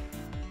head.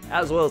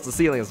 As well as the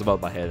ceiling is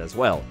above my head as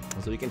well.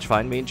 So you can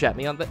find me and chat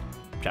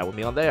with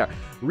me on there.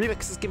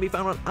 Remixes can be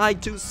found on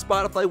iTunes,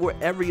 Spotify,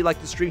 wherever you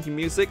like to stream your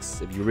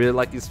musics. If you really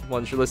like these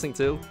ones you're listening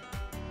to,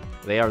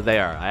 they are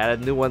there. I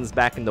added new ones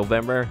back in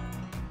November,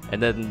 and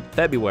then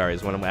February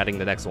is when I'm adding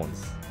the next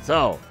ones.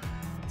 So,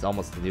 it's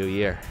almost the new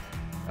year.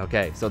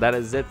 Okay, so that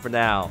is it for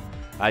now.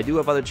 I do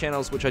have other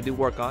channels which I do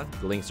work on.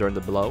 The links are in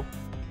the below.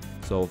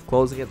 So,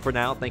 closing it for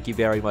now. Thank you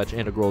very much,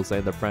 Integrals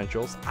and the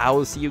Differentials. I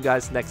will see you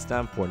guys next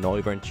time for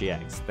Noivern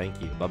GX.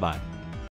 Thank you. Bye-bye.